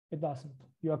 It doesn't.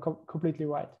 You are completely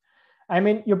right. I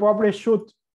mean, you probably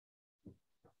should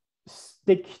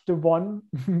stick to one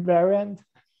variant.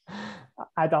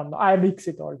 I don't know. I mix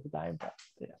it all the time, but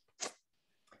yeah.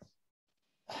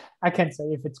 I can't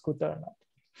say if it's good or not.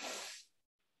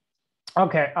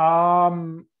 Okay.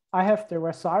 I have the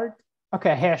result.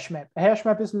 Okay, hash map. A hash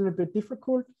map is a little bit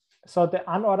difficult. So the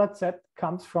unordered set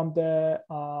comes from the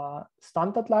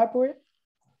standard library.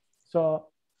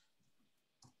 So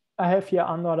I have here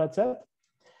unordered set,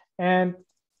 and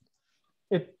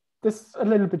this is a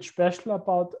little bit special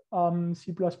about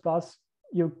C++.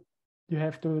 You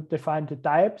have to define the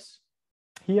types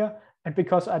here, and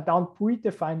because I don't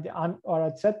predefine the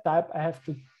unordered set type, I have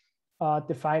to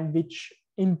define which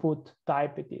input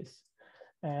type it is,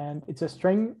 and it's a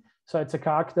string, so it's a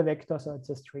character vector, so it's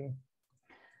a string.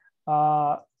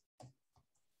 The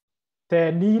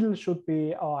needle should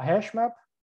be our hash map.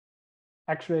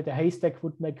 Actually, the haystack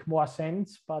would make more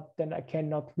sense, but then I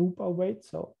cannot loop over it.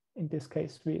 So in this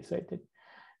case, we say that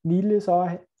needle is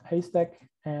our haystack,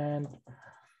 and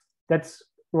that's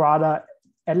rather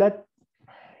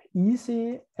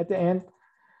easy at the end,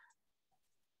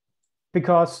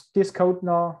 because this code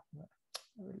now,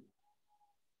 a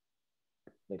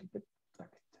little bit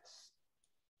like this.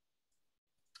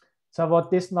 So what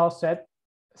this now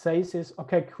says is,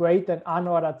 okay, create an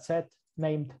unordered set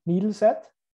named needle set.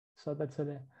 So that's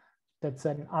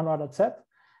an unordered set,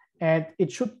 and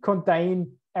it should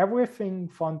contain everything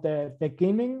from the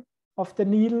beginning of the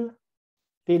needle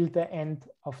till the end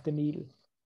of the needle.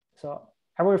 So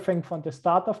everything from the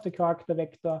start of the character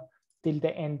vector till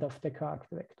the end of the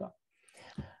character vector.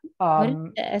 What is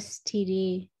the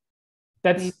STD?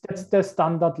 That's the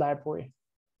standard library,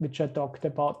 which I talked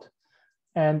about,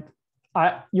 and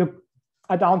I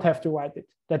don't have to write it.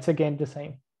 That's again the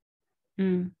same.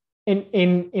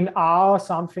 In R,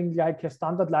 something like a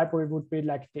standard library would be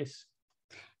like this.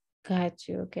 Got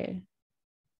you. Okay.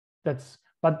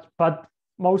 But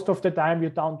most of the time you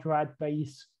don't write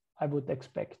base, I would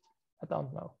expect. I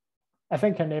don't know. I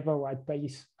think I never write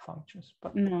base functions,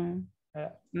 but no.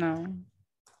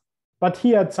 But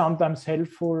here it's sometimes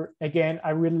helpful. Again, I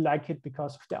really like it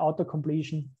because of the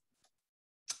auto-completion.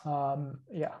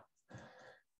 Yeah.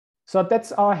 So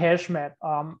that's our hash map.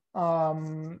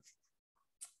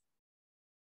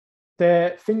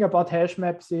 The thing about hash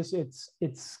maps is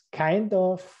it's kind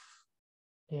of,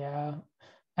 yeah.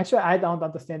 Actually, I don't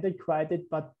understand it quite,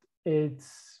 but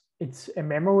it's a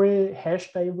memory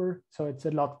hash table, so it's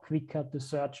a lot quicker to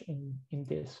search in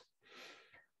this.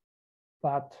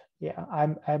 But yeah,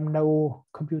 I'm no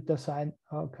computer science.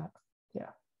 Okay, yeah,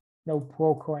 no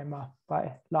programmer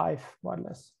by life, more or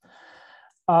less.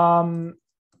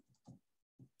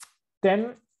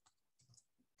 Then,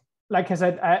 like I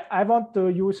said, I want to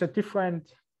use a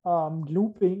different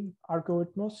looping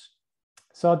algorithms.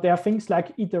 So there are things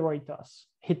like iterators.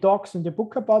 He talks in the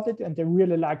book about it, and I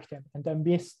really like them, and I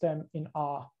miss them in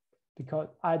R because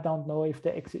I don't know if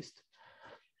they exist.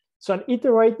 So an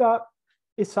iterator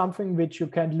is something which you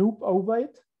can loop over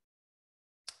it,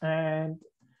 and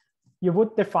you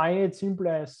would define it simply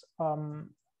as,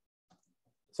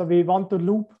 so we want to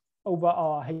loop over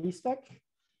our haystack.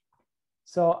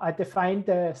 So I define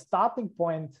the starting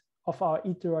point of our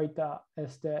iterator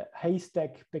as the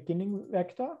haystack beginning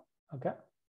vector. Okay,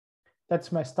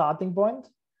 that's my starting point.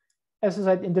 As I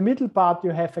said, in the middle part,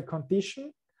 you have a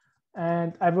condition,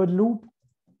 and I would loop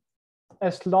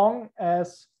as long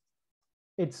as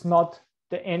it's not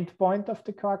the end point of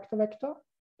the character vector.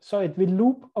 So it will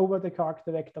loop over the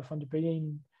character vector from the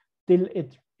beginning till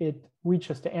it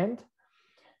reaches the end.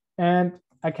 And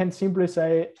I can simply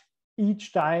say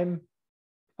each time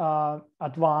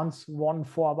advance one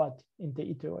forward in the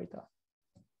iterator.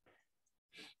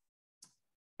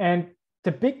 And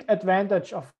the big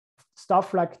advantage of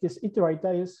stuff like this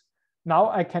iterator is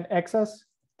now I can access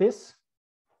this,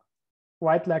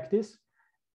 write like this,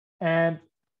 and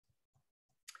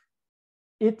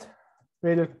it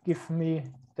will give me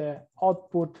the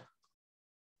output.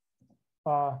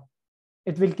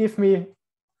 It will give me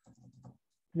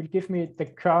the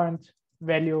current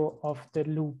value of the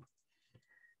loop.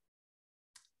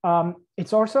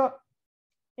 It's also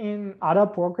in other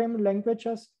programming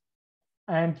languages,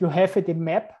 and you have it in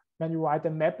map. When you write a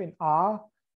map in R,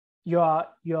 your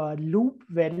loop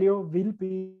value will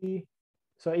be,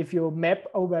 so if you map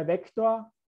over a vector,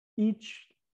 each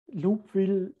loop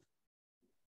will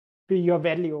be your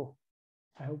value.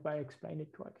 I hope I explained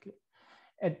it correctly.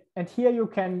 And here you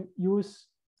can use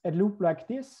a loop like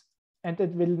this, and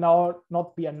it will now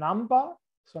not be a number,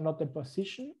 so not a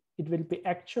position. It will be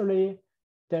actually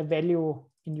the value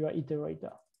in your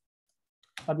iterator.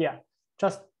 But yeah,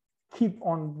 just keep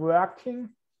on working.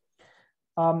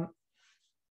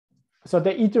 So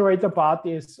the iterator part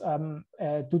is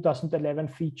a 2011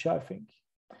 feature, I think.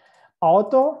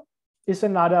 Auto is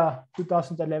another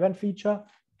 2011 feature.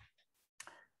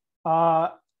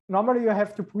 Normally you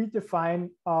have to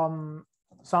predefine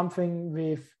something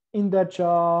with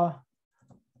integer,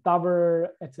 double,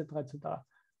 etc., etc.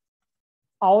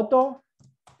 Auto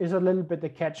is a little bit a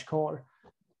catch call.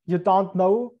 You don't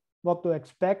know what to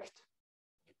expect.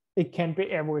 It can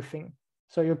be everything.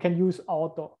 So you can use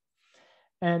auto.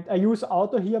 And I use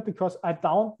auto here because I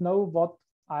don't know what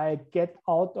I get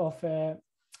out of a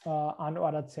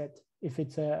unordered set, if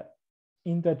it's a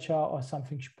integer or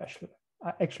something special.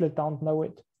 I actually don't know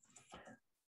it.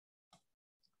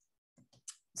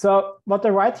 So what I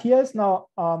write here is now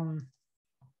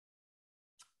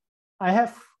I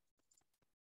have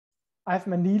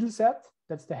my needle set,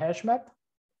 that's the hash map,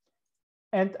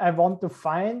 and I want to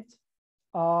find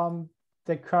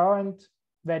the current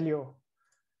value.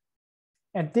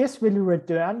 And this will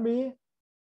return me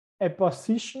a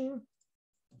position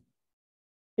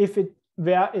if it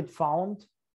where it found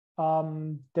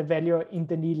the value in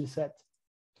the needle set.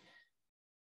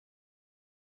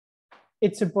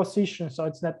 It's a position, so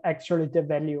it's not actually the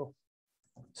value.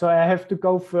 So I have to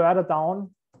go further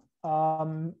down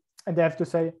and I have to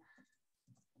say,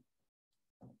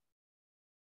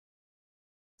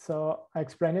 so I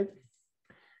explain it.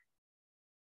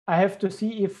 I have to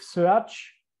see if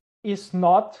search is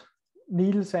not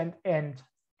needles and end.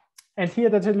 And here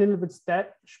that's a little bit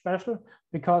special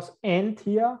because end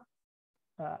here,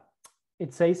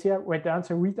 it says here, returns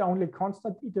a read-only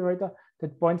constant iterator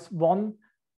that points one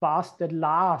past the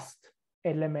last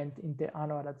element in the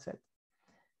unordered set.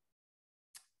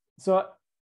 So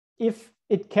if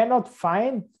it cannot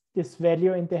find this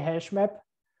value in the hash map,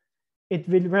 it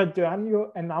will return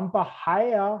you a number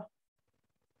higher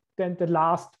than the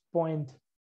last point.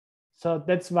 So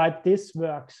that's why this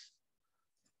works.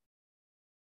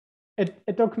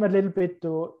 It took me a little bit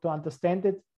to understand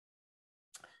it,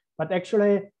 but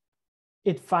actually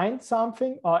it finds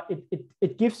something, or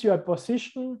it gives you a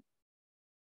position,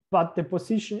 but the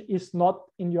position is not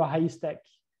in your haystack.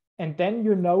 And then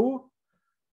you know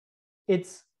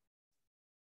if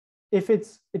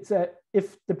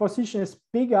the position is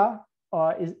bigger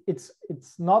or it's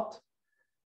not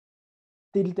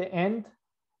till the end,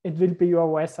 it will be your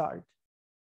result.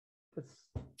 That's,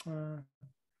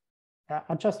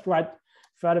 I'll just write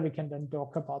further, we can then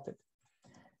talk about it.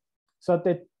 So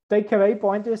the takeaway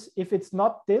point is, if it's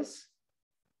not this,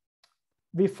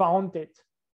 we found it,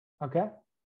 okay?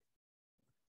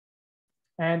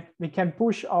 And we can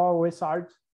push our result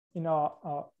in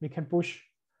our, we can push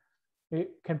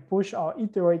our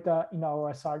iterator in our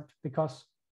result, because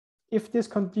if this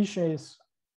condition is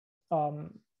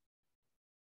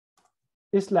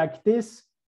like this,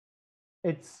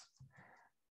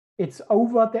 it's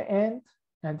over the end,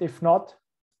 and if not,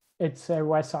 it's a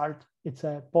result. It's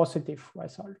a positive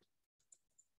result.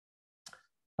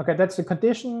 Okay, that's the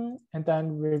condition, and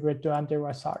then we return the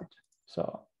result.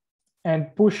 So,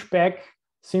 and push back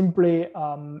simply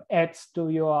adds to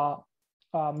your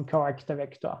character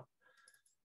vector.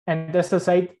 And as I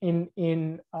said, in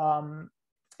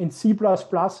C++,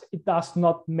 it does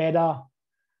not matter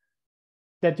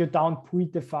that you don't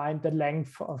predefine the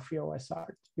length of your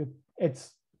result.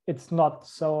 It's not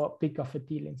so big of a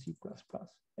deal in C++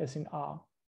 as in R.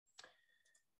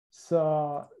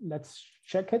 So let's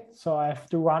check it. So I have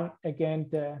to run again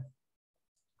the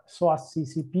source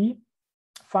CCP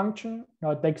function.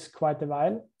 Now it takes quite a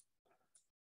while.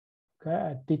 Okay,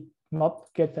 I did not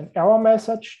get an error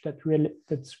message. That's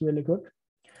really good.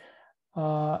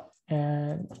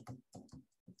 And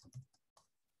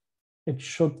it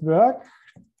should work.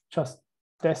 Just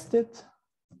test it.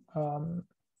 Now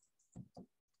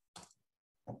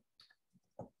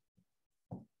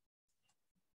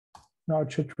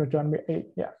it should return me 8.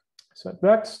 Yeah, so it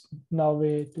works. Now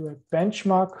we do a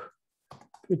benchmark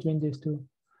between these two.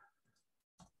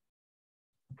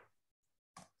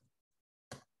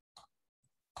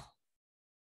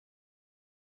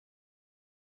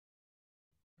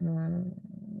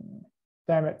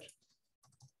 Damn it.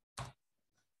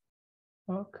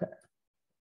 Okay.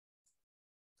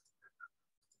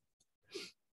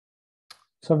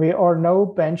 So we all know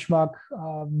benchmark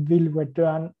will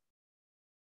return,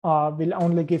 will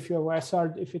only give you a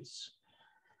result if it's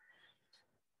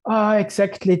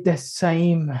exactly the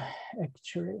same,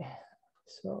 actually.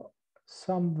 So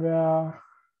somewhere,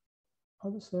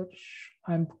 how to search?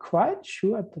 I'm quite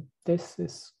sure that this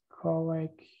is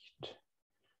correct.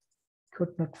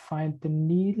 Could not find the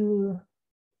needle.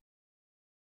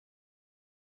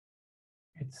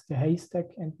 It's the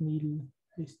haystack and needle.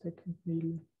 Haystack and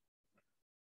needle.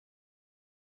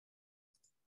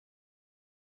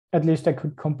 At least I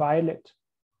could compile it.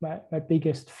 My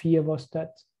biggest fear was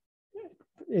that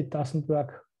it doesn't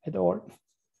work at all.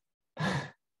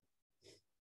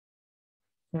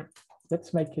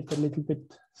 Let's make it a little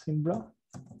bit simpler.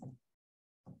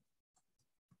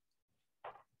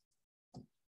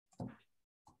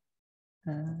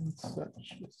 And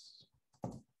search this.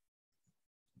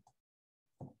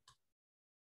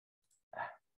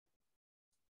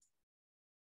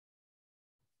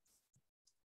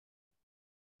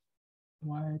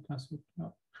 Why does it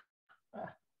not?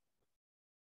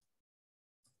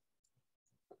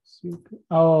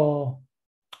 Oh,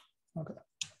 okay.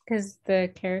 Because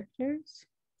the characters?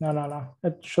 No.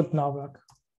 It should now work.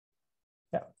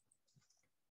 Yeah.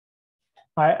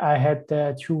 I had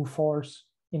the true false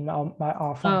in my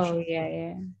R function. Oh,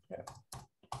 yeah.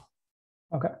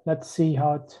 Okay, let's see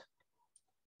how it.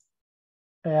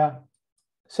 Yeah,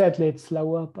 sadly it's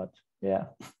slower, but yeah.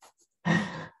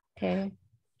 Okay.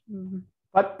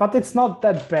 But it's not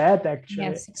that bad actually.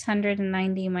 Yeah,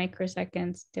 690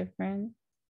 microseconds different.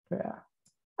 Yeah,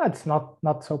 that's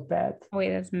not so bad. Oh, wait,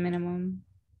 that's minimum.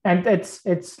 And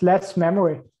it's less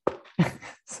memory.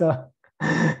 So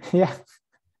yeah.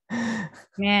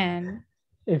 Man,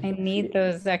 I need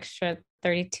those extra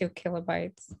 32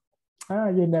 kilobytes.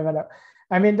 You never know.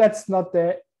 I mean, that's not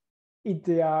the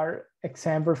ideal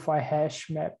example for a hash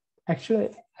map.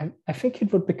 Actually, I think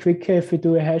it would be quicker if we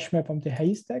do a hash map on the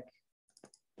haystack,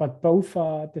 but both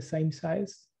are the same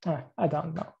size. I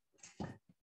don't know.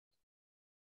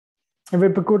 It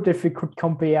would be good if we could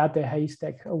compare the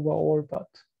haystack overall, but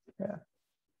yeah.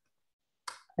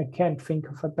 I can't think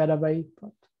of a better way,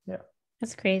 but yeah.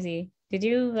 That's crazy. Did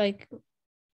you like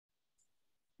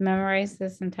memorize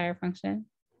this entire function?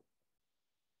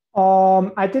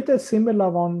 I did a similar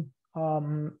one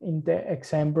in the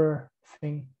example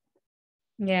thing.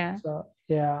 Yeah. So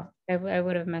yeah. I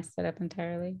would have messed it up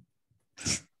entirely.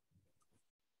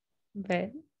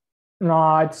 But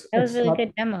no, that was a really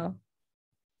good demo.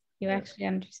 You actually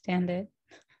understand it.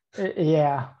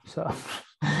 Yeah. So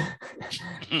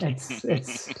it's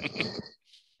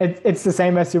the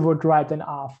same as you would write an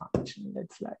R function.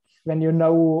 It's like when you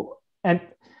know, and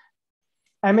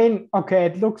I mean, okay,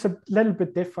 it looks a little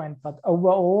bit different, but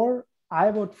overall, I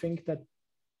would think that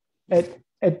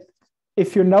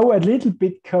if you know a little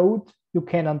bit code, you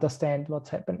can understand what's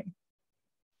happening.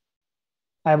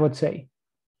 I would say.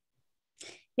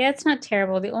 Yeah, it's not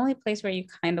terrible. The only place where you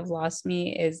kind of lost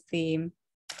me is the.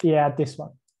 Yeah, this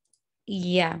one.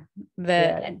 Yeah,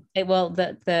 the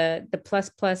plus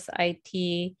plus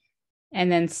IT,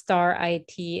 and then star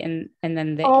IT, and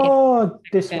then the.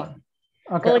 This one.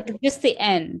 Okay. Well, like just the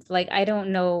end. Like I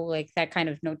don't know, like that kind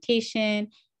of notation,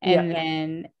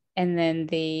 and then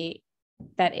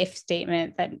that if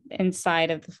statement that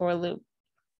inside of the for loop.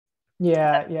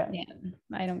 Yeah.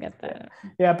 I don't get that.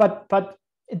 Yeah, but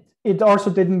it also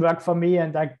didn't work for me,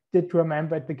 and I did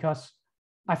remember it because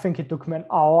I think it took me an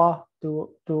hour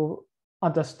to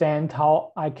understand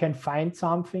how I can find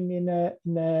something in a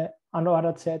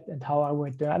unordered set and how I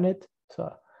return it.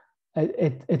 So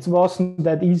it wasn't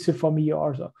that easy for me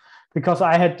also, because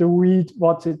I had to read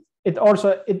what it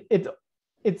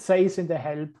says in the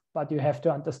help, but you have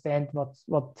to understand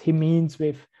what he means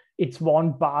with it's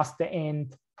one past the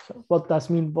end. So what does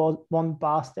mean one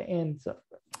past the end? So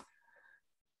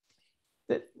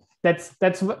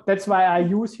that's why I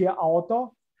use here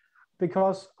auto,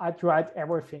 because I tried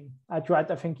everything. I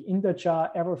tried, I think, integer,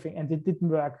 everything, and it didn't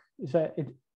work. So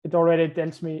it already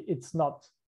tells me it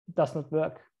does not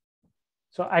work.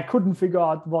 So I couldn't figure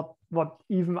out what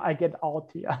even I get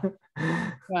out here.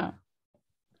 Wow.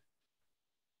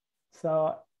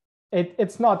 So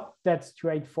it's not that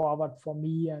straightforward for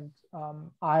me, and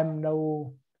I'm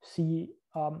no C++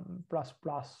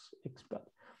 expert.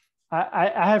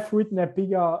 I have written a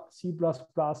bigger C++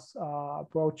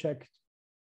 project,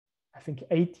 I think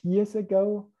 8 years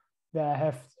ago, where I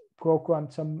have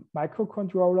programmed some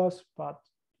microcontrollers, but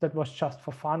that was just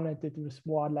for fun, and it was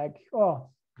more like, oh,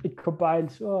 it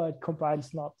compiles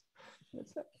not.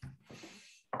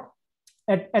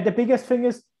 And the biggest thing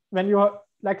is when you,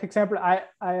 like example,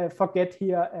 I forget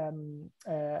here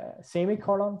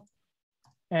semicolon,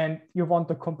 and you want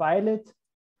to compile it,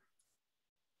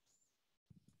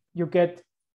 you get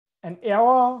an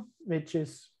error, which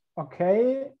is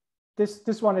okay.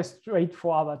 This one is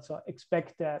straightforward, so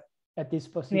expect that at this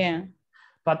position. Yeah.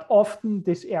 But often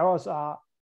these errors are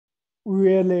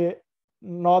really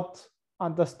not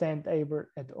understandable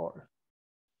at all.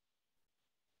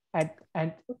 And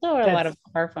there are a lot of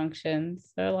R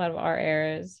functions. There are a lot of R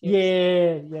errors.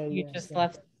 You just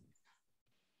left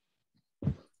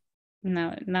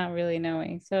not really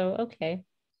knowing. So okay.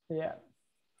 Yeah.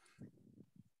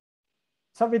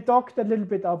 So we talked a little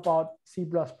bit about C++,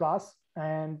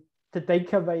 and the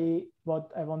takeaway what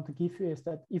I want to give you is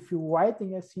that if you're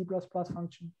writing a C++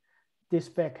 function, this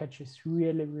package is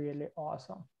really, really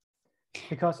awesome.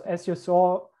 Because as you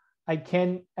saw, I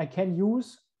can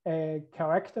use a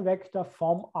character vector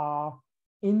from R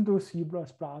into C++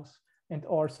 and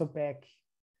also back.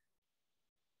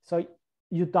 So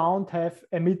you don't have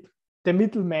the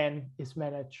middleman is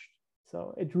managed.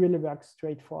 So it really works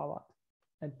straightforward.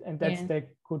 And that's the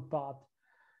good part.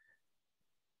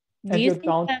 Do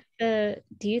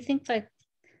you think like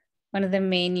one of the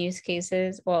main use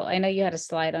cases, well, I know you had a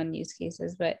slide on use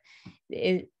cases, but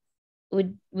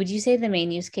would you say the main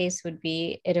use case would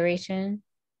be iteration?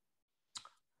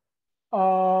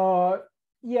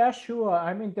 Yeah, sure.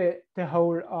 I mean the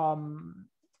whole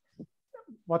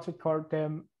what's it called,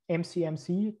 the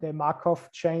MCMC, the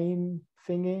Markov chain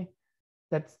thingy.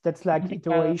 That's like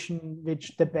iteration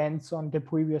which depends on the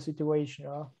previous iteration,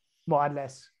 more or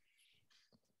less.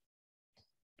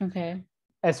 Okay.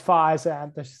 As far as I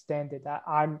understand it,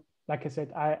 I'm like I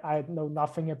said, I know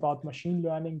nothing about machine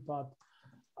learning, but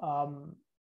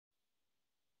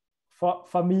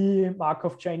for me,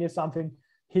 Markov chain is something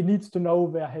he needs to know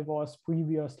where he was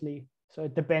previously. So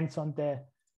it depends on the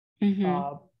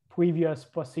previous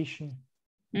position.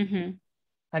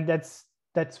 And that's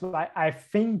why I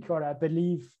think, or I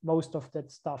believe, most of that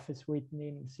stuff is written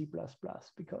in C++,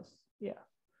 because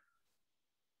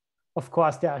of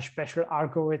course there are special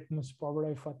algorithms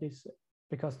probably for this,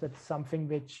 because that's something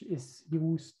which is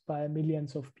used by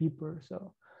millions of people.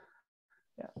 So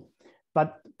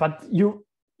but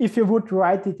if you would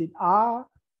write it in R,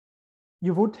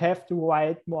 you would have to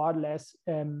write more or less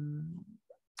a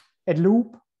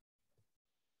loop,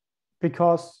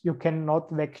 because you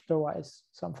cannot vectorize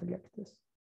something like this.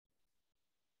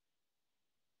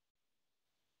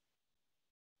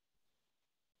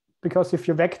 Because if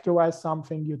you vectorize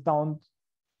something,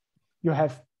 you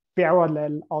have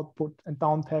parallel output and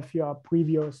don't have your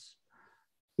previous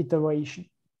iteration.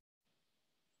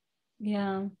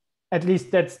 Yeah. At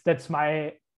least that's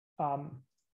my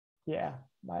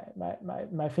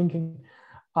my thinking.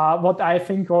 What I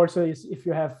think also is if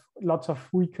you have lots of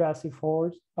recursive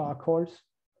calls,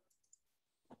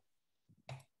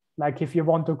 like if you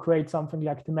want to create something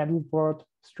like the Mandelbrot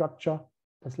structure,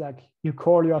 it's like you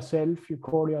call yourself, you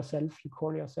call yourself, you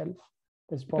call yourself.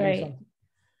 That's probably something.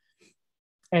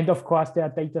 And of course, there are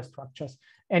data structures.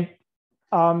 And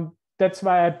that's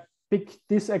why I picked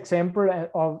this example,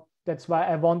 or that's why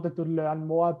I wanted to learn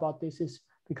more about this, is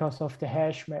because of the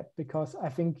hash map, because I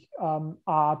think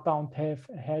R don't have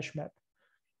a hash map.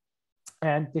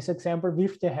 And this example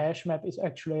with the hash map is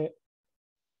actually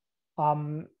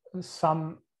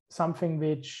something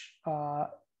which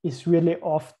is really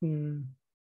often,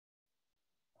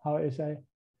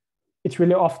 it's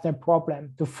really often a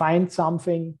problem to find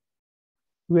something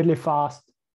really fast.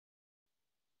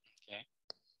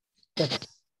 Okay.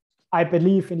 I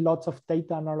believe in lots of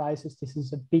data analysis, this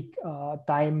is a big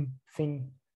time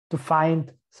thing to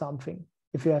find something.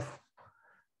 If you have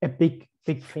a big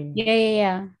thing.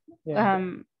 Yeah.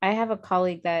 I have a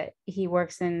colleague that he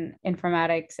works in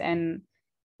informatics, and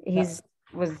he's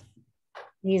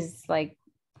like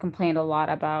complained a lot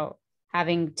about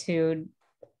having to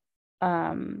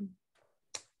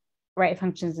write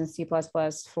functions in C++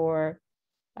 for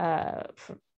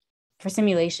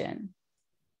simulation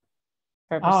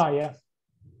purposes.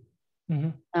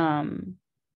 Yeah.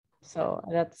 So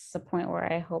that's the point where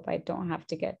I hope I don't have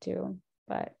to get to,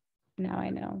 but now I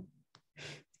know.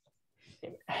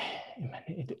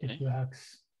 It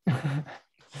works.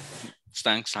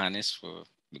 Thanks, Hannes, for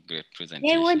the great Hey,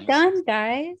 presentation. we're done,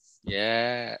 guys.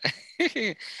 Yeah.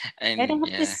 And I don't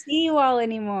have to see you all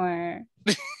anymore.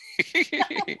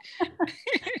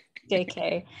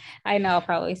 JK. I know I'll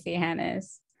probably see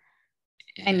Hannes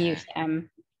and you,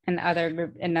 Sam, and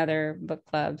other book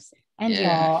clubs. And you.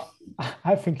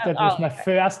 I think that was my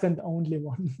first and only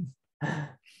one.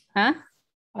 Huh?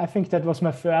 I think that was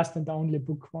my first and only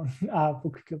book club.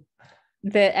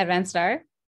 The Advanced Art?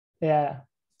 Yeah.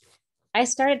 I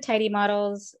started Tidy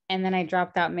Models and then I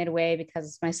dropped out midway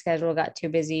because my schedule got too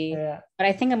busy. Yeah. But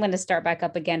I think I'm going to start back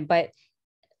up again. But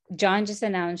John just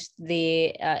announced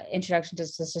the Introduction to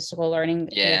Statistical Learning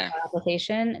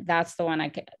application. That's the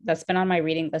one that's been on my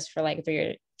reading list for like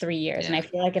 3 years. And I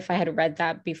feel like if I had read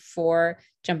that before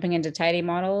jumping into Tidy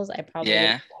Models, I probably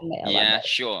would have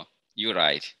sure. You're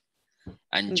right.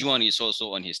 And John is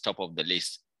also on his top of the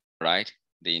list, right?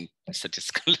 The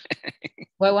statistical.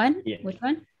 What one? Yeah. Which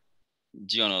one?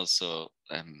 John also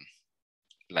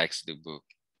likes the book.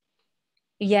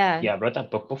 Yeah. Yeah, I read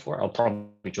that book before. I'll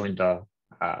probably join the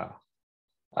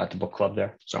book club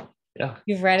there. So yeah.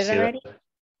 You've read it already?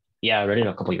 Yeah, I read it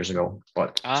a couple years ago.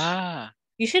 But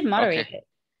you should moderate it.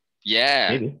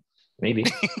 Yeah. Maybe.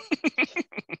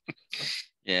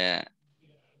 Yeah.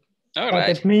 All but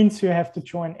right. It means you have to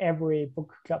join every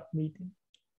book club meeting.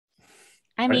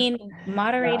 I mean,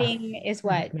 moderating is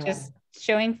what? No. Just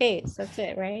showing face. That's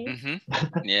it, right?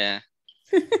 Mm-hmm. Yeah.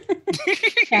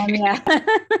 Yeah.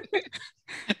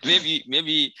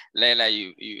 maybe Leila,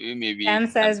 you maybe. Sam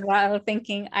says while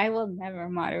thinking, I will never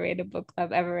moderate a book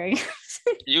club ever again.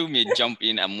 You may jump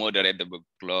in and moderate the book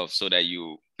club so that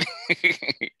you.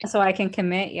 So I can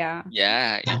commit. Yeah.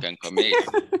 Yeah, you can commit.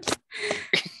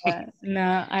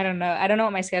 No, I don't know. I don't know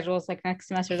what my schedule is like next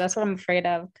semester. That's what I'm afraid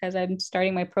of because I'm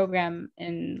starting my program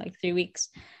in like 3 weeks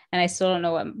and I still don't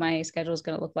know what my schedule is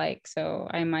going to look like. So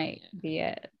I might be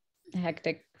a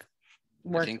hectic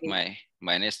work. I think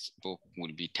my next book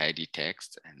would be Tidy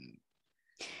Text, and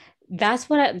that's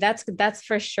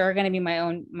for sure going to be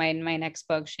my next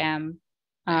book, Sham.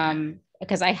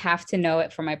 Because I have to know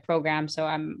it for my program. So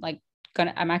I'm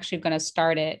actually going to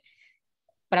start it.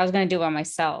 But I was going to do it by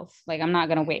myself. Like, I'm not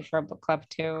going to wait for a book club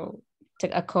to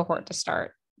a cohort to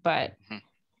start. But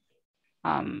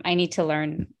I need to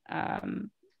learn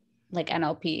like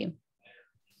NLP.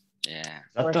 Yeah.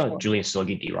 That's the Julian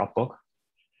Silge D-Rock book,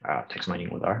 Text Mining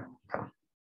with R.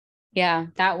 Yeah,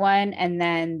 that one. And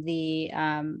then the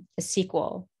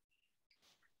sequel.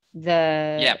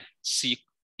 The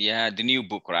new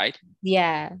book, right?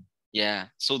 Yeah. Yeah,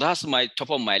 so that's my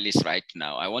top of my list right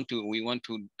now. We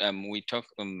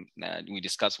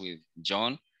discussed with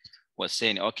John, was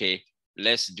saying, okay,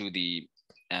 let's do the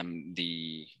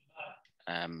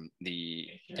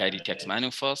Tidy Text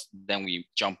Manual first, then we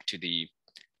jump to the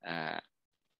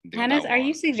Hannes, are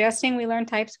you suggesting we learn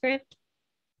TypeScript?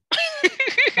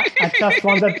 I just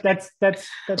wondered,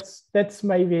 that's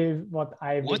maybe what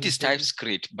What is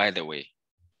TypeScript, by the way?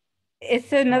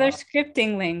 It's another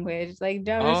scripting language, like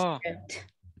JavaScript.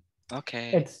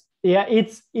 Okay. It's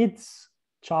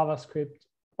JavaScript,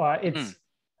 or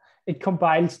it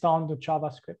compiles down to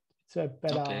JavaScript. It's a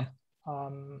better.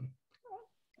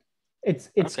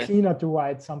 It's cleaner to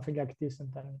write something like this,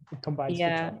 and then it combines to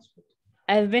JavaScript.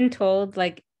 I've been told,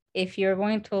 like, if you're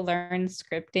going to learn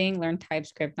scripting, learn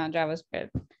TypeScript, not JavaScript.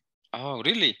 Oh,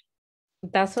 really?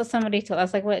 That's what somebody told.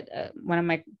 That's like what one of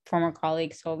my former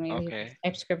colleagues told me. Okay.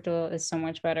 TypeScript is so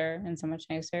much better and so much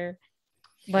nicer.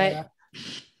 But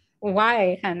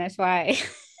why, Hannes? Why?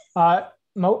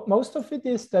 Most of it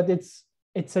is that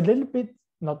it's a little bit,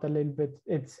 not a little bit.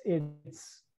 It's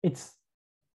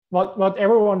what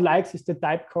everyone likes is the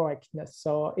type correctness.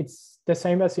 So it's the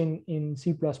same as in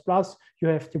C++. You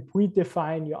have to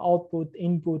predefine your output,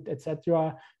 input,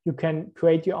 etc. You can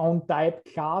create your own type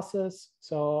classes.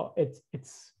 So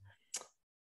it's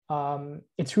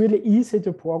really easy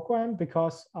to program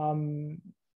because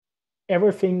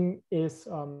everything is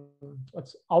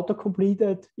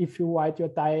auto-completed if you write your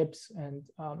types, and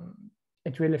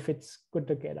it really fits good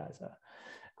together. So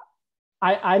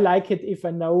I like it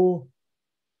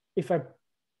if I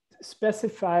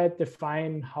specify,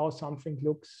 define how something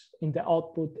looks in the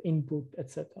output, input,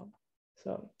 etc.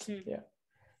 So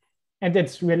and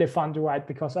it's really fun to write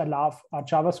because I love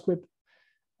JavaScript.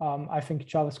 I think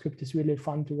JavaScript is really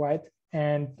fun to write,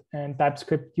 and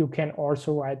TypeScript you can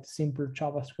also write simple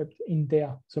JavaScript in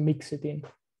there, so mix it in.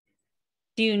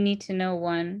 Do you need to know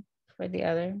one for the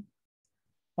other?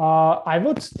 I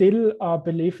would still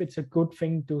believe it's a good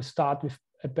thing to start with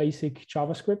a basic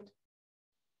JavaScript.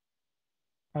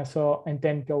 And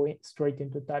then go straight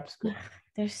into TypeScript.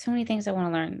 There's so many things I want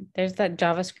to learn. There's that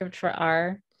JavaScript for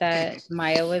R that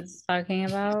Maya was talking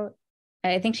about.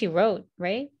 I think she wrote,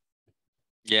 right?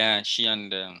 Yeah, she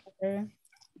and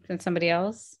somebody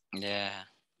else. Yeah.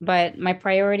 But my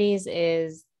priorities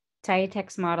is tidy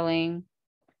text modeling,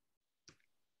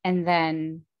 and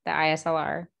then the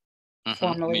ISLR.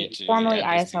 Formally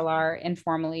ISLR,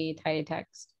 informally tidy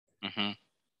text.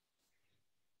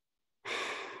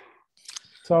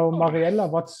 So Mariella,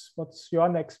 what's your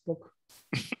next book?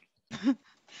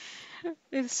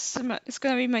 It's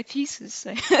gonna be my thesis.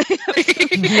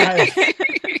 Nice.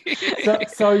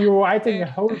 So you're writing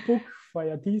a whole book for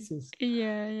your thesis?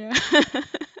 Yeah.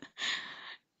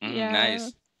 Yeah.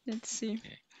 Nice. Let's see.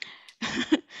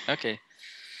 Okay.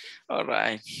 All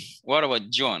right. What about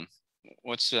John?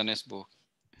 What's your next book?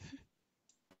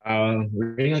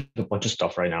 Reading like a bunch of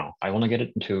stuff right now. I want to get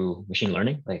into machine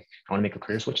learning. Like I want to make a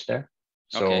career switch there.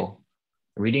 So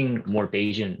reading more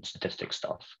Bayesian statistics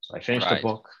stuff. So I finished the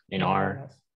book in R.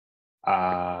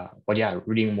 But yeah,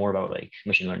 reading more about like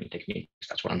machine learning techniques.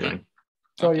 That's what I'm doing.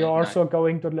 So you're also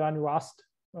going to learn Rust?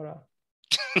 Or?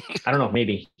 I don't know,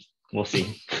 maybe. We'll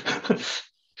see.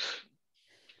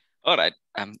 All right.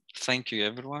 Thank you,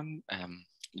 everyone.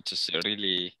 It was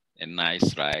really a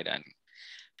nice ride and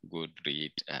good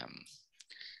read.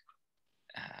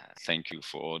 Thank you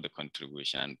for all the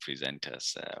contribution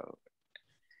presenters.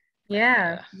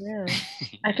 Yeah.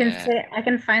 I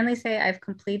can finally say I've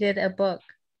completed a book.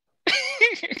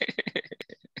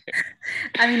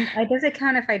 I mean, I guess it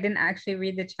count if I didn't actually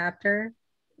read the chapter,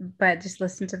 but just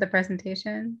listen to the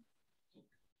presentation.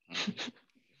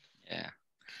 Yeah.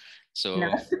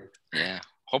 So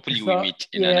hopefully we meet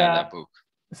in Yeah. another book.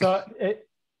 So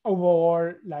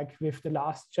overall, like with the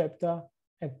last chapter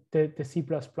at the C++,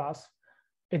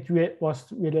 it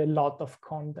was really a lot of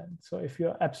content. So if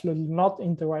you're absolutely not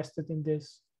interested in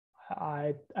this,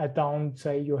 I don't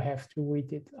say you have to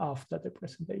read it after the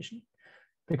presentation,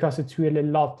 because it's really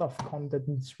a lot of content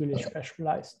and it's really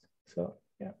specialized. So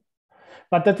yeah,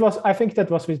 but I think that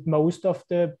was with most of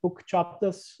the book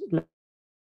chapters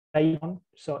later on.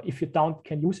 So if you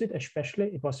can use it,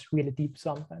 especially, it was really deep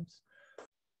sometimes.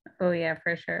 Oh yeah,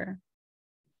 for sure.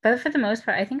 But for the most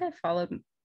part, I think I followed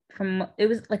it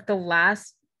was like the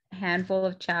last handful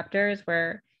of chapters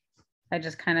where I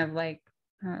just kind of like,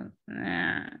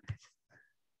 I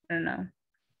don't know.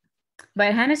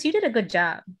 But Hannes, you did a good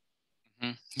job.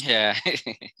 Yeah.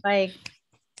 like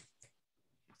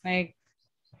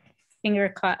finger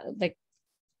caught, like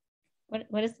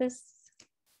what is this?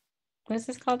 What is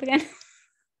this called again?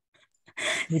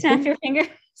 Snap your finger.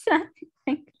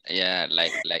 Yeah,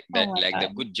 like that, the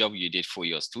good job you did for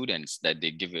your students, that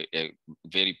they give a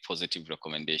very positive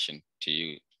recommendation to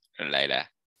you, like that.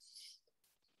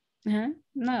 No,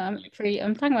 I'm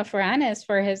talking about for Hannes,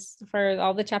 for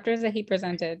all the chapters that he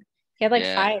presented. He had like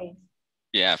 5.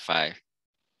 Yeah, 5.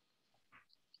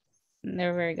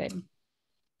 They're very good.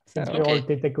 So you all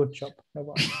did a good job.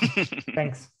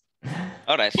 Thanks.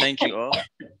 All right, thank you all.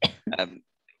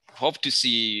 Hope to see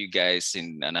you guys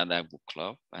in another book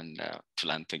club and to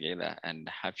learn together, and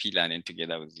happy learning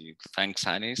together with you. Thanks,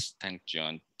 Hannes. Thanks,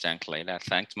 John. Thanks, Leila.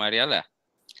 Thanks, Mariella.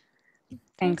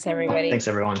 Thanks, everybody. Thanks,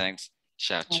 everyone. Thanks.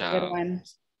 Ciao, ciao. Have a good one.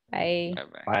 Bye.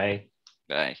 Bye.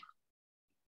 Bye.